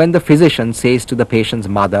when the physician says to the patient's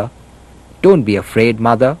mother, 'Don't be afraid,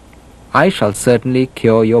 mother, I shall certainly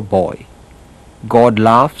cure your boy.' God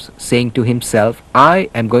laughs, saying to himself, 'I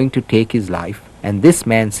am going to take his life,' and this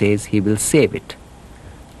man says he will save it.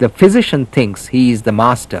 The physician thinks he is the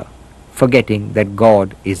master, forgetting that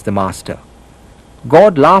God is the master.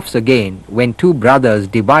 God laughs again when two brothers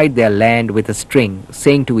divide their land with a string,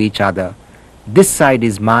 saying to each other, 'This side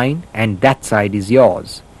is mine and that side is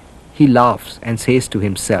yours.' He laughs and says to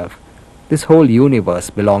himself, 'This whole universe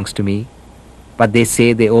belongs to me,' but they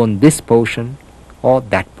say they own this portion or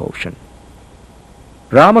that portion."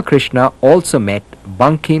 Ramakrishna also met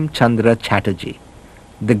Bankim Chandra Chatterjee,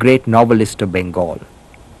 the great novelist of Bengal.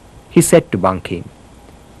 He said to Bankim,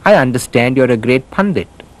 "I understand you are a great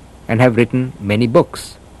Pandit and have written many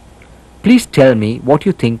books. Please tell me what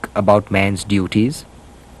you think about man's duties."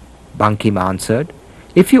 Bankim answered,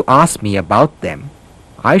 "If you ask me about them,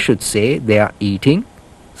 I should say they are eating,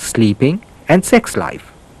 sleeping, and sex life."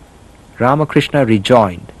 Ramakrishna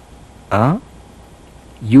rejoined,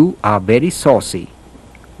 "You are very saucy.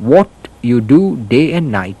 What you do day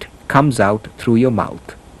and night comes out through your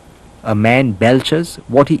mouth. A man belches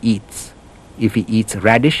what he eats. If he eats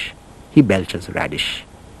radish, he belches radish."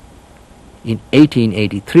 In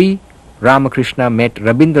 1883, Ramakrishna met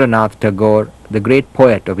Rabindranath Tagore, the great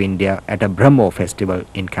poet of India, at a Brahmo festival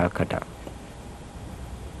in Calcutta.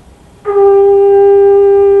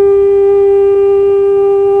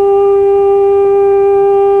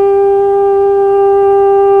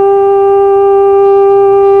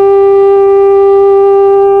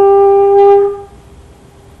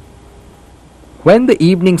 When the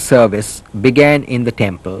evening service began in the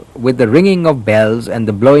temple with the ringing of bells and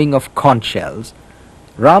the blowing of conch shells,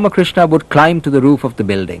 Ramakrishna would climb to the roof of the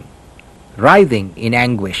building. Writhing in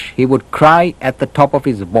anguish, he would cry at the top of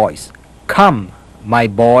his voice, "Come, my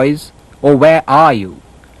boys, oh where are you?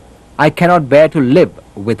 I cannot bear to live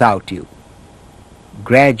without you."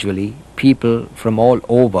 Gradually, people from all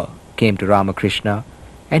over came to Ramakrishna,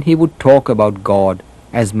 and he would talk about God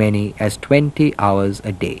as many as 20 hours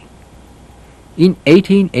a day. In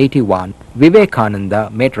 1881, Vivekananda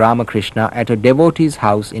met Ramakrishna at a devotee's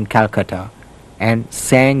house in Calcutta and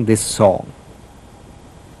sang this song.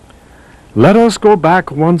 "Let us go back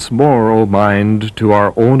once more, O mind, to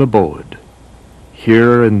our own abode.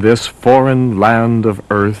 Here in this foreign land of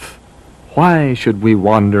earth, why should we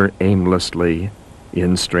wander aimlessly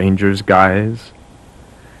in strangers' guise?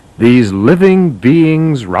 These living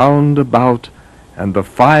beings round about and the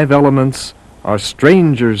five elements are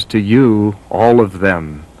strangers to you, all of them.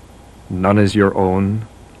 None is your own.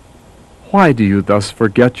 Why do you thus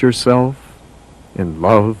forget yourself in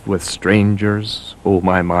love with strangers, O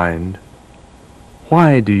my mind? Why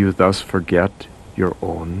do you thus forget your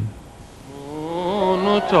own?"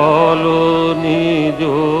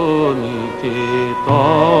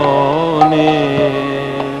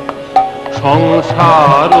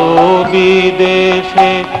 সংসার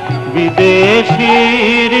বিদেশে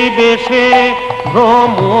বিদেশীর বেশে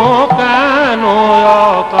ভ্রম কেন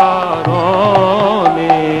অকারণে,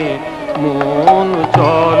 মন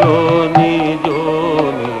চলো নিজ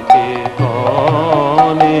নিকেতনে।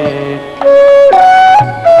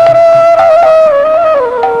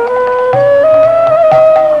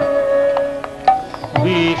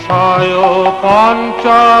 বিষয়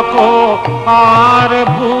পঞ্চক আর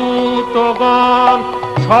ভূতগণ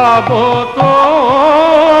সব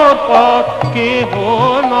তোর পথ কেহ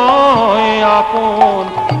নয় আপন,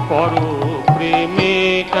 পর প্রেমে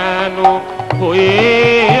কেন হয়ে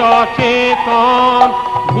অচেতন,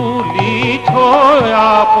 ভুলিছ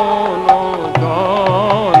আপন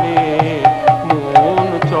জনে, মন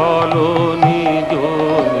চলো নিজ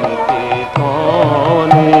নিকেতনে।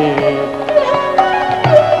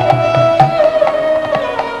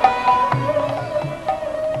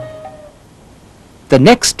 The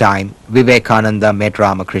next time Vivekananda met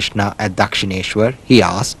Ramakrishna at Dakshineshwar, he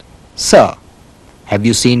asked, "Sir, have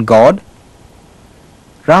you seen God?"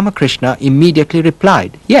 Ramakrishna immediately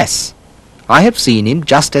replied, "Yes, I have seen him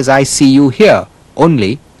just as I see you here,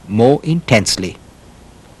 only more intensely."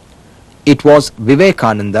 It was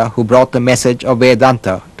Vivekananda who brought the message of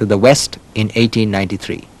Vedanta to the West in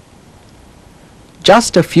 1893.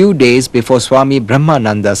 Just a few days before Swami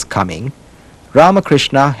Brahmananda's coming,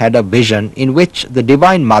 Ramakrishna had a vision in which the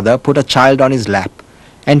Divine Mother put a child on his lap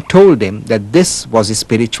and told him that this was his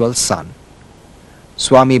spiritual son.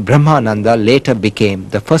 Swami Brahmananda later became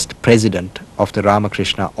the first president of the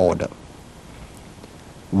Ramakrishna order.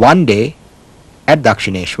 One day at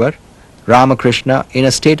Dakshineshwar, Ramakrishna, in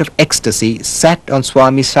a state of ecstasy, sat on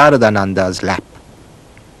Swami Saradananda's lap.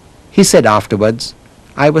 He said afterwards,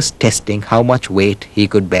 "I was testing how much weight he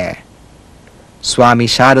could bear." Swami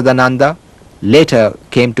Saradananda later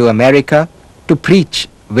came to America to preach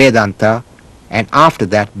Vedanta, and after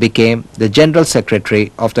that became the General Secretary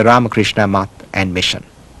of the Ramakrishna Math and Mission.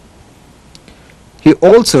 He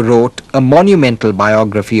also wrote a monumental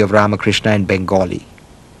biography of Ramakrishna in Bengali,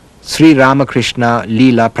 Sri Ramakrishna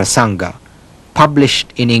Leela Prasanga, published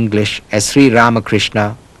in English as Sri Ramakrishna,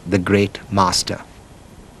 the Great Master.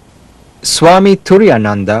 Swami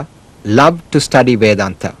Turiyananda loved to study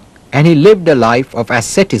Vedanta, and he lived a life of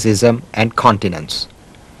asceticism and continence.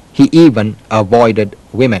 He even avoided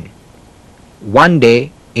women. One day,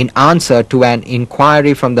 in answer to an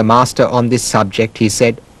inquiry from the master on this subject, he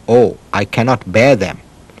said, "Oh, I cannot bear them."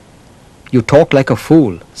 "You talk like a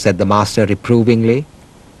fool," said the master reprovingly.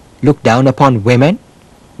 "Look down upon women?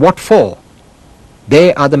 What for? They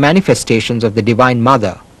are the manifestations of the Divine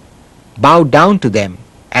Mother. Bow down to them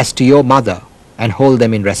as to your mother and hold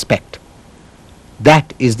them in respect. That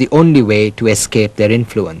is the only way to escape their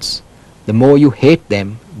influence. The more you hate them,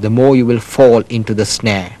 the more you will fall into the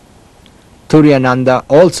snare." Turiyananda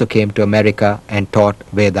also came to America and taught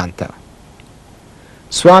Vedanta.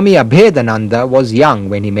 Swami Abhedananda was young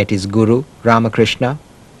when he met his guru, Ramakrishna.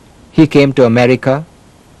 He came to America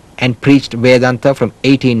and preached Vedanta from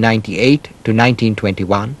 1898 to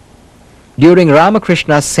 1921. During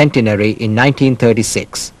Ramakrishna's centenary in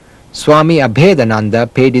 1936, Swami Abhedananda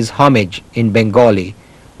paid his homage in Bengali,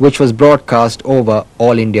 which was broadcast over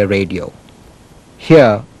All India Radio.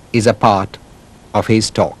 Here is a part of his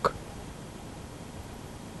talk.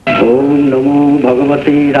 Om Namo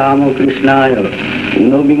Bhagavate Ramakrishnaaya.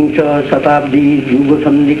 ঊনবিংশ শতাব্দীর যুগ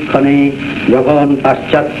সন্ধিক্ষণে যখন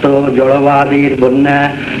পাশ্চাত্য জড়বাদের বন্যা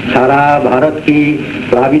সারা ভারতকে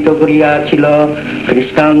প্লাবিত করিয়াছিল,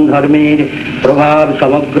 খ্রিস্টান ধর্মের প্রভাব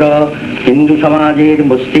সমগ্র হিন্দু সমাজের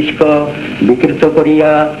মস্তিষ্ক বিকৃত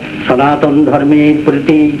করিয়া সনাতন ধর্মের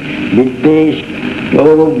প্রতি বিদ্বেষ ও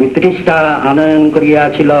বিতৃষ্ণা আনয়ন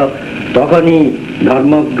করিয়াছিল, তখনই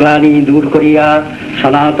ধর্মগ্লানি দূর করিয়া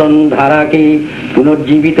সনাতন ধারাকে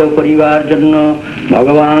পুনর্জীবিত করিবার জন্য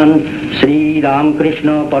ভগবান শ্রী রামকৃষ্ণ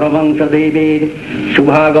পরমহংসদেবের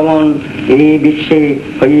শুভাগমন এই বিশ্বে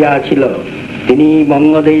হইয়াছিল। তিনি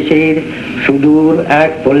বঙ্গদেশের সুদূর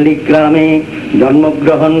এক পল্লীগ্রামে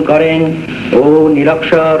জন্মগ্রহণ করেন ও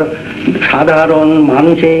নিরক্ষর সাধারণ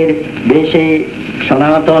মানুষের বেশে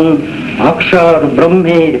সনাতন অক্ষর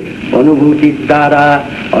ব্রহ্মের অনুভূতির দ্বারা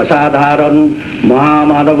অসাধারণ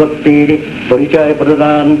মহামানবত্বের পরিচয়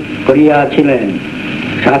প্রদান করিয়াছিলেন।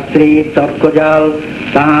 শাস্ত্রীর তর্কজাল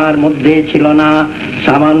তাহার মধ্যে ছিল না,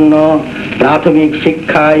 সামান্য প্রাথমিক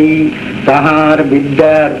শিক্ষাই তাহার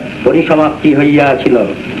বিদ্যার পরিসমাপ্তি হইয়াছিল।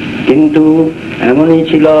 কিন্তু এমনই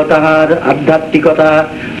ছিল তাহার আধ্যাত্মিকতা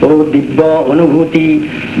ও দিব্য অনুভূতি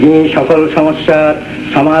যে সকল সমস্যার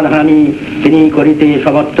সমাধানই তিনি করিতে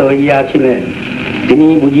সমর্থ হইয়াছিলেন। তিনি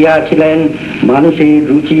বুঝিয়াছিলেন মানুষের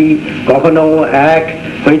রুচি কখনো এক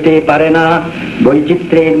হইতে পারে না,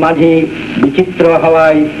 বৈচিত্র্যের মাঝে বিচিত্র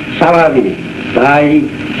হওয়াই স্বাভাবিক। তাই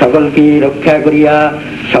সকলকে রক্ষা করিয়া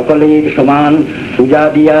সকলের সমান পূজা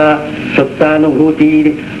দিয়া সত্যানুভূতির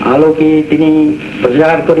আলোকে তিনি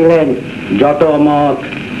প্রচার করিলেন, যত মত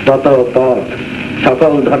তত পথ,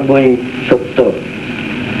 সকল ধর্মই সত্য।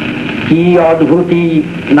 কি অদ্ভুতি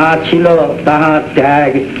না ছিল তাহার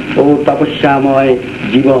ত্যাগ ও তপস্যাময়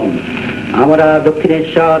জীবন। আমরা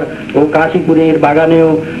দক্ষিণেশ্বর ও কাশীপুরের বাগানেও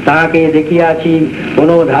তাহাকে দেখিয়াছি,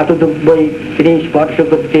 কোনো ধাতুদ্রব্যই তিনি স্পর্শ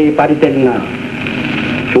করতে পারিতেন না।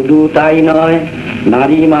 শুধু তাই নয়,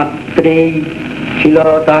 নারী মাত্রেই ছিল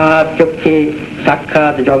তাহার চক্ষে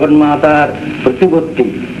সাক্ষাৎ জগন্মাতার প্রতিপত্তি।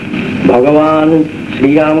 ভগবান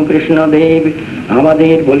শ্রীরামকৃষ্ণ দেব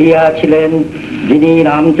আমাদের বলিয়াছিলেন, যিনি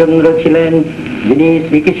রামচন্দ্র ছিলেন, যিনি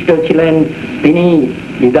শ্রীকৃষ্ণ ছিলেন, তিনি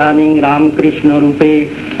ইদানীং রামকৃষ্ণ রূপে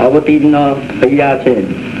অবতীর্ণ হইয়াছেন।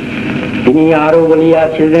 তিনি আরো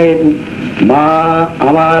বলিয়াছিলেন, মা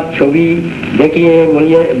আমার ছবি দেখিয়ে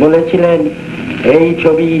বলেছিলেন, এই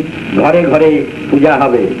ছবি ঘরে ঘরে পূজা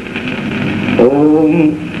হবে। ওম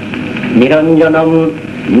নিরঞ্জনম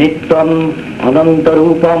নিত্যম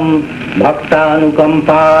অনন্তরূপম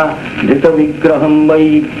ভক্তানুকম্পা ধৃত বিগ্রহম বৈ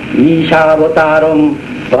ঈশাবতারম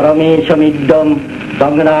পরমেশমিদ্যম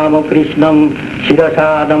সংগ্রামকৃষ্ণম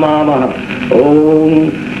শিরসা নমামঃ। ওম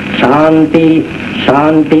শান্তি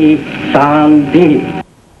শান্তি শান্তি।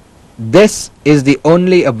 This is the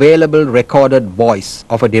only available recorded voice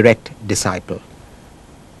of a direct disciple.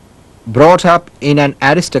 Brought up in an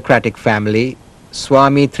aristocratic family,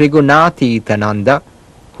 Swami Trigunathitananda,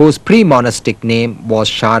 whose pre-monastic name was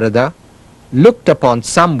Sharada, looked upon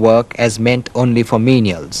some work as meant only for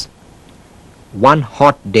menials. One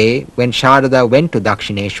hot day when Sharada went to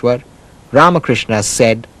Dakshineshwar, Ramakrishna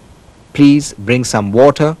said, "Please bring some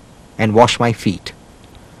water and wash my feet."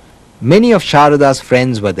 Many of Sharada's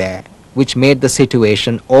friends were there, which made the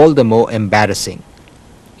situation all the more embarrassing.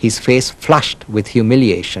 His face flushed with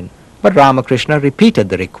humiliation, but Ramakrishna repeated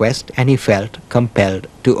the request and he felt compelled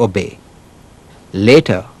to obey.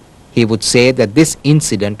 Later, he would say that this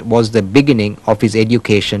incident was the beginning of his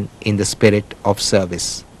education in the spirit of service.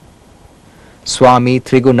 Swami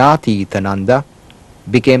Trigunathitananda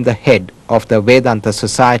became the head of the Vedanta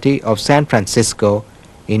Society of San Francisco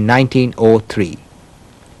in 1903.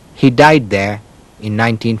 He died there in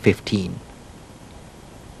 1915.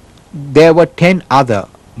 There were 10 other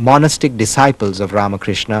monastic disciples of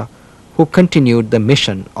Ramakrishna who continued the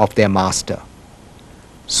mission of their master.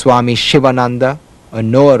 Swami Shivananda, a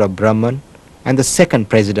knower of Brahman and the second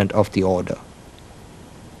president of the order.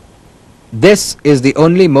 This is the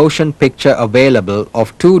only motion picture available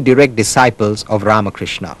of two direct disciples of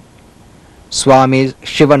Ramakrishna. Swamis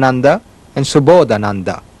Shivananda and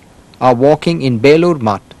Subodhananda are walking in Belur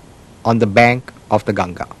Math on the bank of the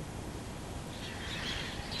Ganga.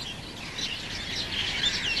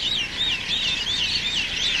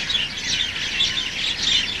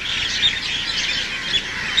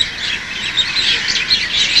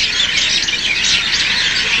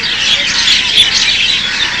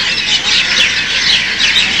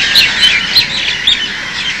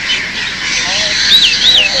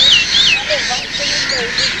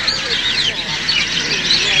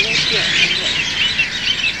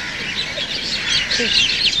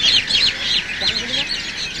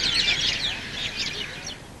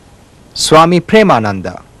 Swami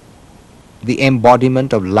Premananda, the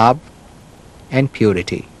embodiment of love and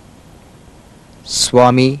purity.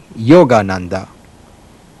 Swami Yogananda,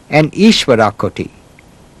 an Ishvarakoti,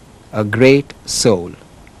 a great soul.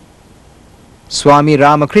 Swami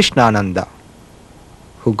Ramakrishnananda,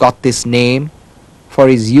 who got this name for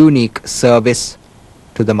his unique service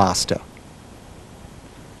to the Master.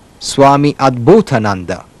 Swami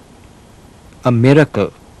Adbhutananda, a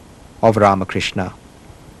miracle of Ramakrishna,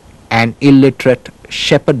 an illiterate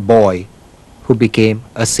shepherd boy who became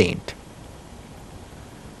a saint.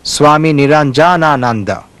 Swami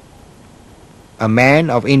Niranjanananda, a man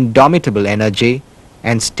of indomitable energy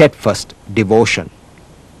and steadfast devotion.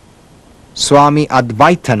 Swami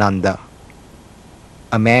Advaitananda,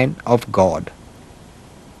 a man of God.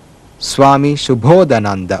 Swami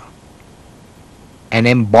Subodhananda, an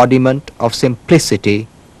embodiment of simplicity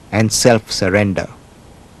and self-surrender.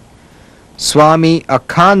 Swami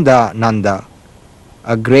Akhandananda,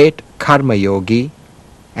 a great karma yogi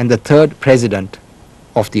and the third president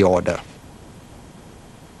of the order.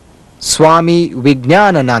 Swami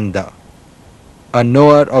Vijnanananda, a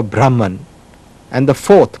knower of Brahman and the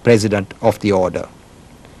fourth president of the order.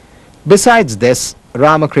 Besides this,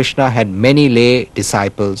 Ramakrishna had many lay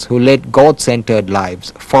disciples who led God-centered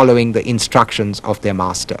lives following the instructions of their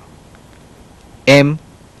master. M.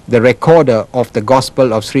 the recorder of the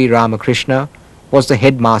Gospel of Sri Ramakrishna, was the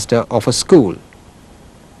headmaster of a school.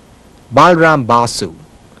 Balram Basu,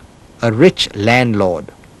 a rich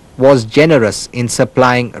landlord, was generous in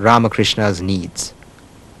supplying Ramakrishna's needs.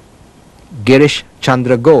 Girish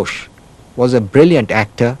Chandra Ghosh was a brilliant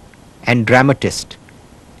actor and dramatist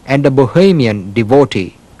and a bohemian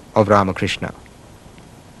devotee of Ramakrishna.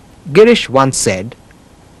 Girish once said,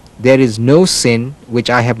 "There is no sin which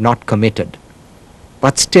I have not committed,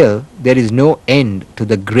 but still there is no end to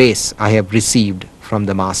the grace I have received from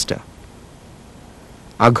the Master."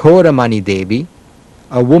 Aghoramani Devi,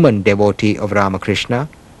 a woman devotee of Ramakrishna,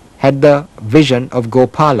 had the vision of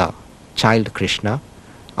Gopala, child Krishna,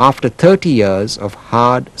 after 30 years of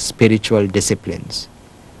hard spiritual disciplines.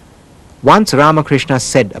 Once Ramakrishna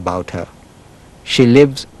said about her, "She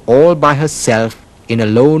lives all by herself in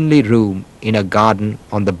a lonely room in a garden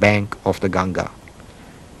on the bank of the Ganga.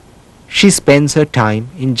 She spends her time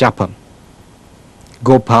in japam.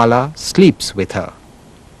 Gopala sleeps with her.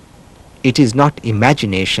 It is not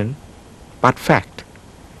imagination, but fact.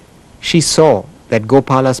 She saw that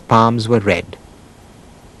Gopala's palms were red.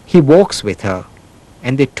 He walks with her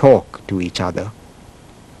and they talk to each other."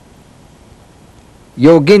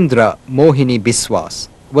 Yogindra Mohini Biswas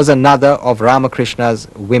was another of Ramakrishna's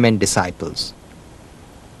women disciples.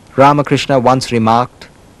 Ramakrishna once remarked,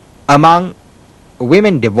 "Among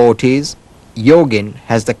women devotees, Yogin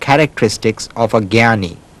has the characteristics of a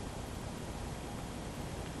Jnani."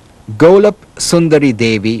 Golap Sundari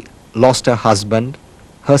Devi lost her husband,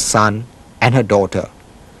 her son and her daughter,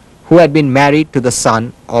 who had been married to the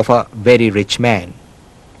son of a very rich man.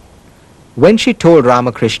 When she told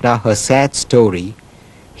Ramakrishna her sad story,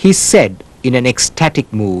 he said in an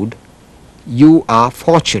ecstatic mood, "You are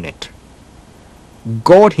fortunate.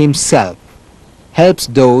 God himself helps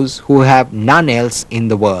those who have none else in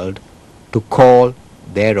the world to call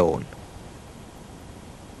their own."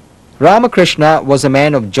 Ramakrishna was a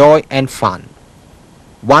man of joy and fun.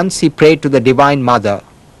 Once he prayed to the Divine Mother,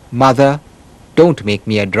 "Mother, don't make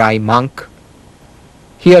me a dry monk."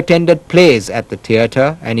 He attended plays at the theatre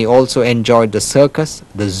and he also enjoyed the circus,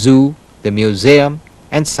 the zoo, the museum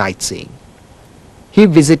and sightseeing. He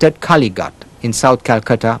visited Kaligat in South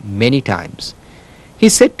Calcutta many times. He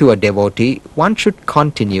said to a devotee, "One should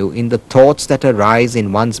continue in the thoughts that arise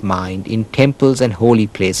in one's mind in temples and holy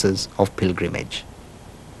places of pilgrimage."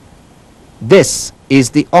 This is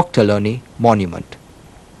the Octaloni monument.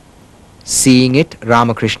 Seeing it,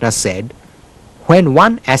 Ramakrishna said, "When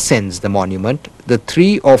one ascends the monument, the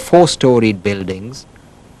 3 or 4-storied buildings,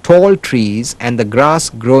 tall trees and the grass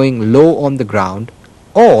growing low on the ground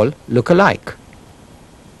all look alike.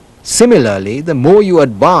 Similarly, the more you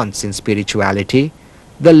advance in spirituality,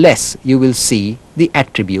 the less you will see the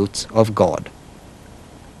attributes of God."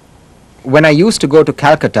 When I used to go to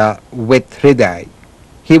Calcutta with Hriday,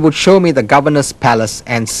 he would show me the governor's palace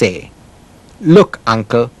and say, "Look,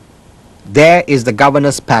 uncle, there is the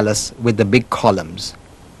governor's palace with the big columns."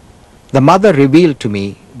 The mother revealed to me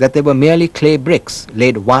that they were merely clay bricks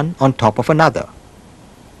laid one on top of another.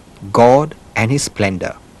 God and his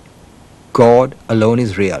splendor. God alone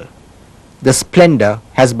is real. The splendor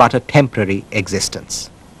has but a temporary existence.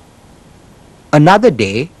 Another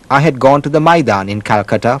day, I had gone to the Maidan in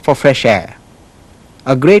Calcutta for fresh air.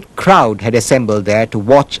 A great crowd had assembled there to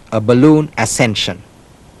watch a balloon ascension.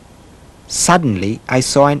 Suddenly, I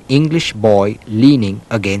saw an English boy leaning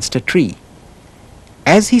against a tree.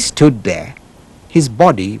 As he stood there, his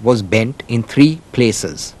body was bent in 3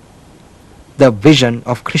 places. The vision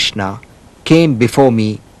of Krishna came before me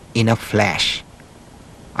in a flash.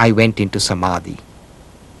 I went into samadhi.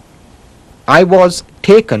 I was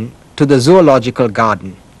taken to the zoological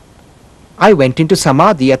garden. I went into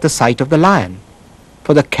samadhi at the sight of the lion,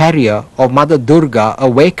 for the carrier of Mother Durga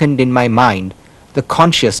awakened in my mind the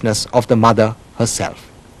consciousness of the mother herself.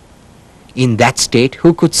 In that state,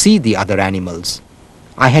 who could see the other animals?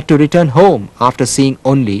 I had to return home after seeing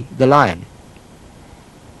only the lion.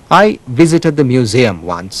 I visited the museum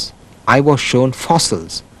once. I was shown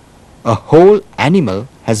fossils. A whole animal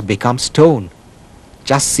has become stone.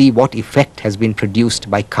 Just see what effect has been produced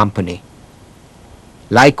by company.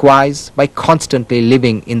 Likewise, by constantly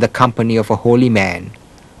living in the company of a holy man,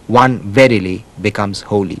 one verily becomes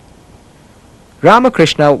holy.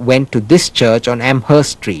 Ramakrishna went to this church on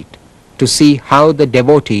Amherst Street to see how the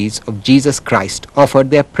devotees of Jesus Christ offered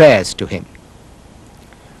their prayers to him.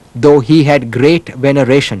 Though he had great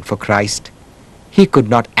veneration for Christ, he could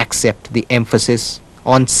not accept the emphasis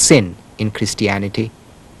on sin in Christianity.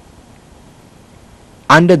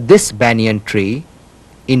 Under this banyan tree,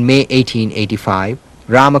 in May 1885,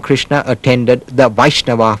 Ramakrishna attended the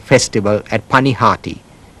Vaishnava festival at Panihati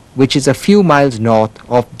which is a few miles north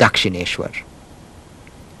of Dakshineshwar.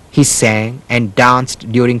 He sang and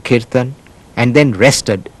danced during kirtan and then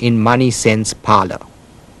rested in Mani Sen's parlor.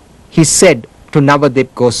 He said to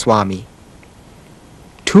Navadip Goswami,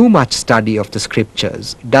 "Too much study of the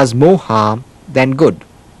scriptures does more harm than good.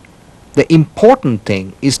 The important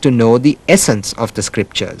thing is to know the essence of the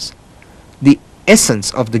scriptures. The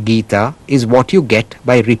essence of the Gita is what you get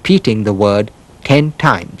by repeating the word 10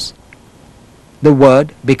 times. The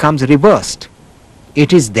word becomes reversed.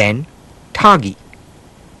 It is then Thagi,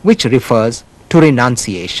 which refers to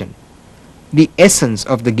renunciation. The essence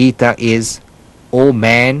of the Gita is, O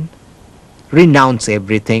man, renounce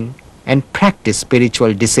everything and practice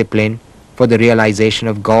spiritual discipline for the realization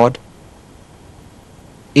of God."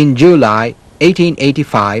 In July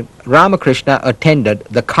 1885, Ramakrishna attended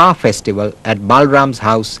the car festival at Balram's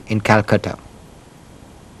house in Calcutta.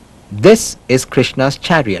 This is Krishna's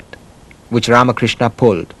chariot, which Ramakrishna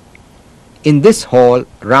pulled. In this hall,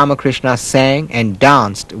 Ramakrishna sang and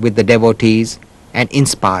danced with the devotees and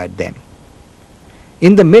inspired them.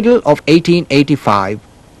 In the middle of 1885,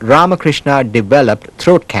 Ramakrishna developed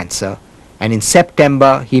throat cancer, and in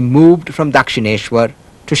September he moved from Dakshineshwar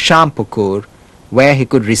to Shampukur, where he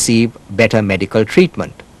could receive better medical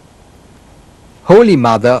treatment. Holy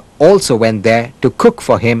Mother also went there to cook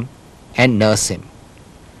for him and nurse him.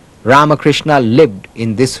 Ramakrishna lived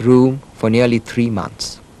in this room for nearly 3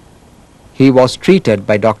 months. He was treated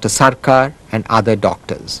by Dr. Sarkar and other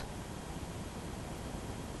doctors.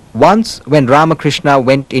 Once when Ramakrishna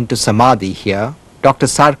went into Samadhi here, Dr.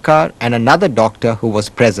 Sarkar and another doctor who was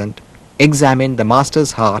present examined the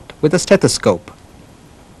master's heart with a stethoscope.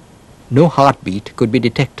 No heartbeat could be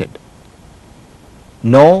detected.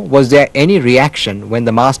 Nor was there any reaction when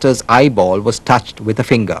the master's eyeball was touched with a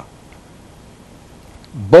finger.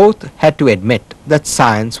 Both had to admit that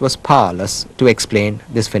science was powerless to explain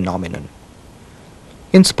this phenomenon.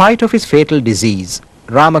 In spite of his fatal disease,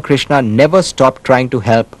 Ramakrishna never stopped trying to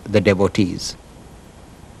help the devotees.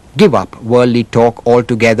 "Give up worldly talk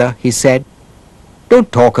altogether," he said.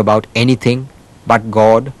 "Don't talk about anything but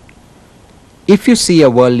God. If you see a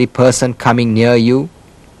worldly person coming near you,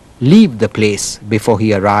 leave the place before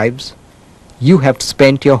he arrives. You have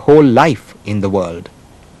spent your whole life in the world.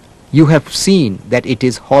 You have seen that it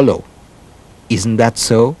is hollow. Isn't that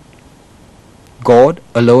so? God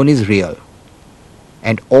alone is real,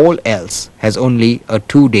 and all else has only a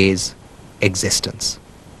 2 days existence."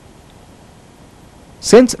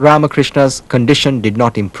 Since Ramakrishna's condition did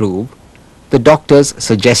not improve, the doctors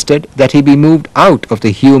suggested that he be moved out of the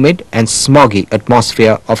humid and smoggy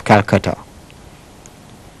atmosphere of Calcutta.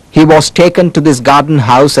 He was taken to this garden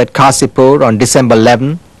house at Kasipur on December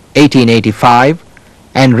 11, 1885,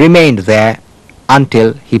 and remained there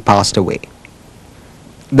until he passed away.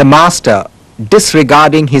 The master,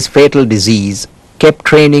 disregarding his fatal disease, kept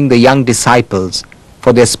training the young disciples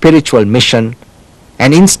for their spiritual mission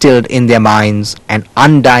and instilled in their minds an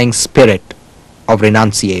undying spirit of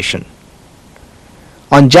renunciation.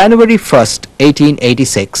 On January 1st,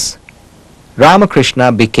 1886,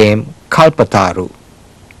 Ramakrishna became Kalpataru,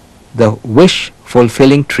 the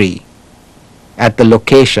wish-fulfilling tree, at the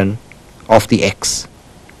location of the X,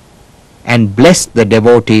 and blessed the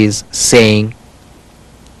devotees, saying,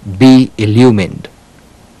 "Be illumined."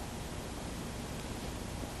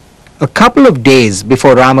 A couple of days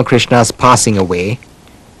before Ramakrishna's passing away,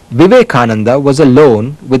 Vivekananda was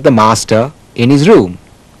alone with the master in his room.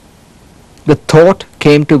 The thought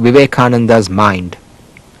came to Vivekananda's mind,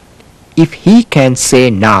 "If he can say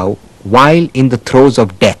now, while in the throes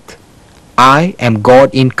of death, I am God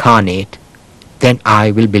incarnate, then I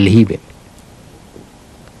will believe him."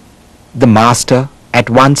 The master at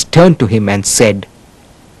once turned to him and said,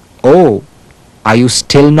 "Oh, are you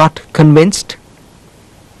still not convinced?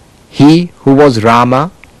 He who was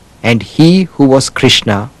Rama and he who was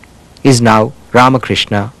Krishna is now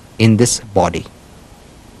Ramakrishna in this body."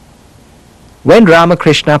 When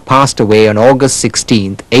Ramakrishna passed away on August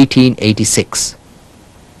 16, 1886,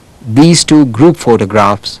 these two group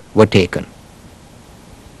photographs were taken.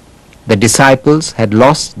 The disciples had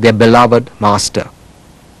lost their beloved master.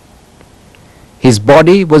 His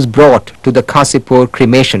body was brought to the Kasipur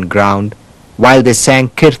cremation ground while they sang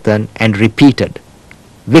kirtan and repeated,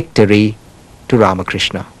 "Victory to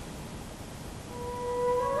Ramakrishna."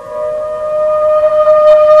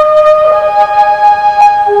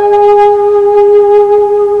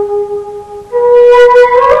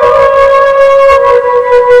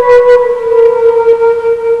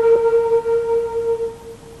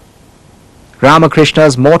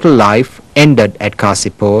 Ramakrishna's mortal life ended at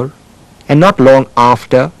Kasipur, and not long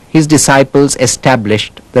after his disciples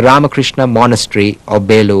established the Ramakrishna monastery of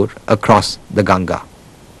Belur across the Ganga.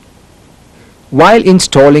 While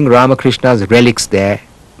installing Ramakrishna's relics there,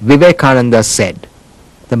 Vivekananda said,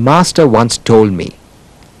 "The Master once told me,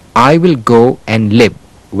 I will go and live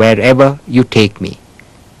wherever you take me,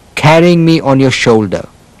 carrying me on your shoulder,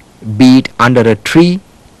 be it under a tree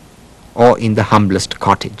or in the humblest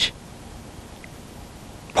cottage."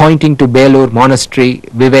 Pointing to Belur monastery,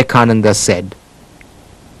 Vivekananda said,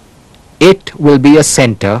 "It will be a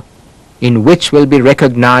center in which will be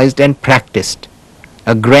recognized and practiced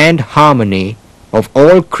a grand harmony of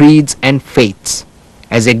all creeds and faiths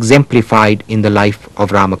as exemplified in the life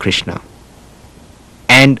of Ramakrishna.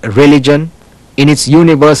 And religion in its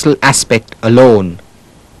universal aspect alone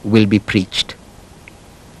will be preached.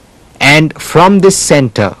 And from this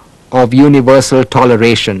center of universal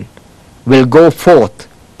toleration will go forth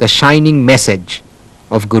the shining message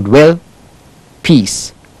of goodwill, peace,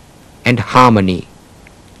 and harmony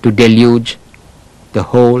to deluge the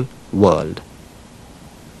whole world."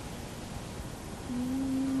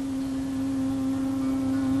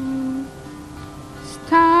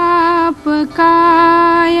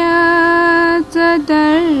 Stapakaya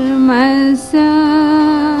dharmasya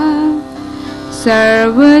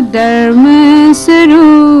sarvadharma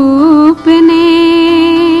sarupane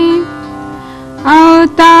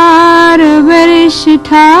avatar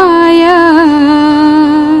varishthaya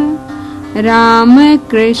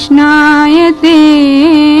Ramakrishnaya te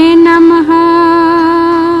namaha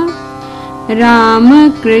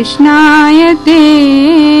Ramakrishnaya te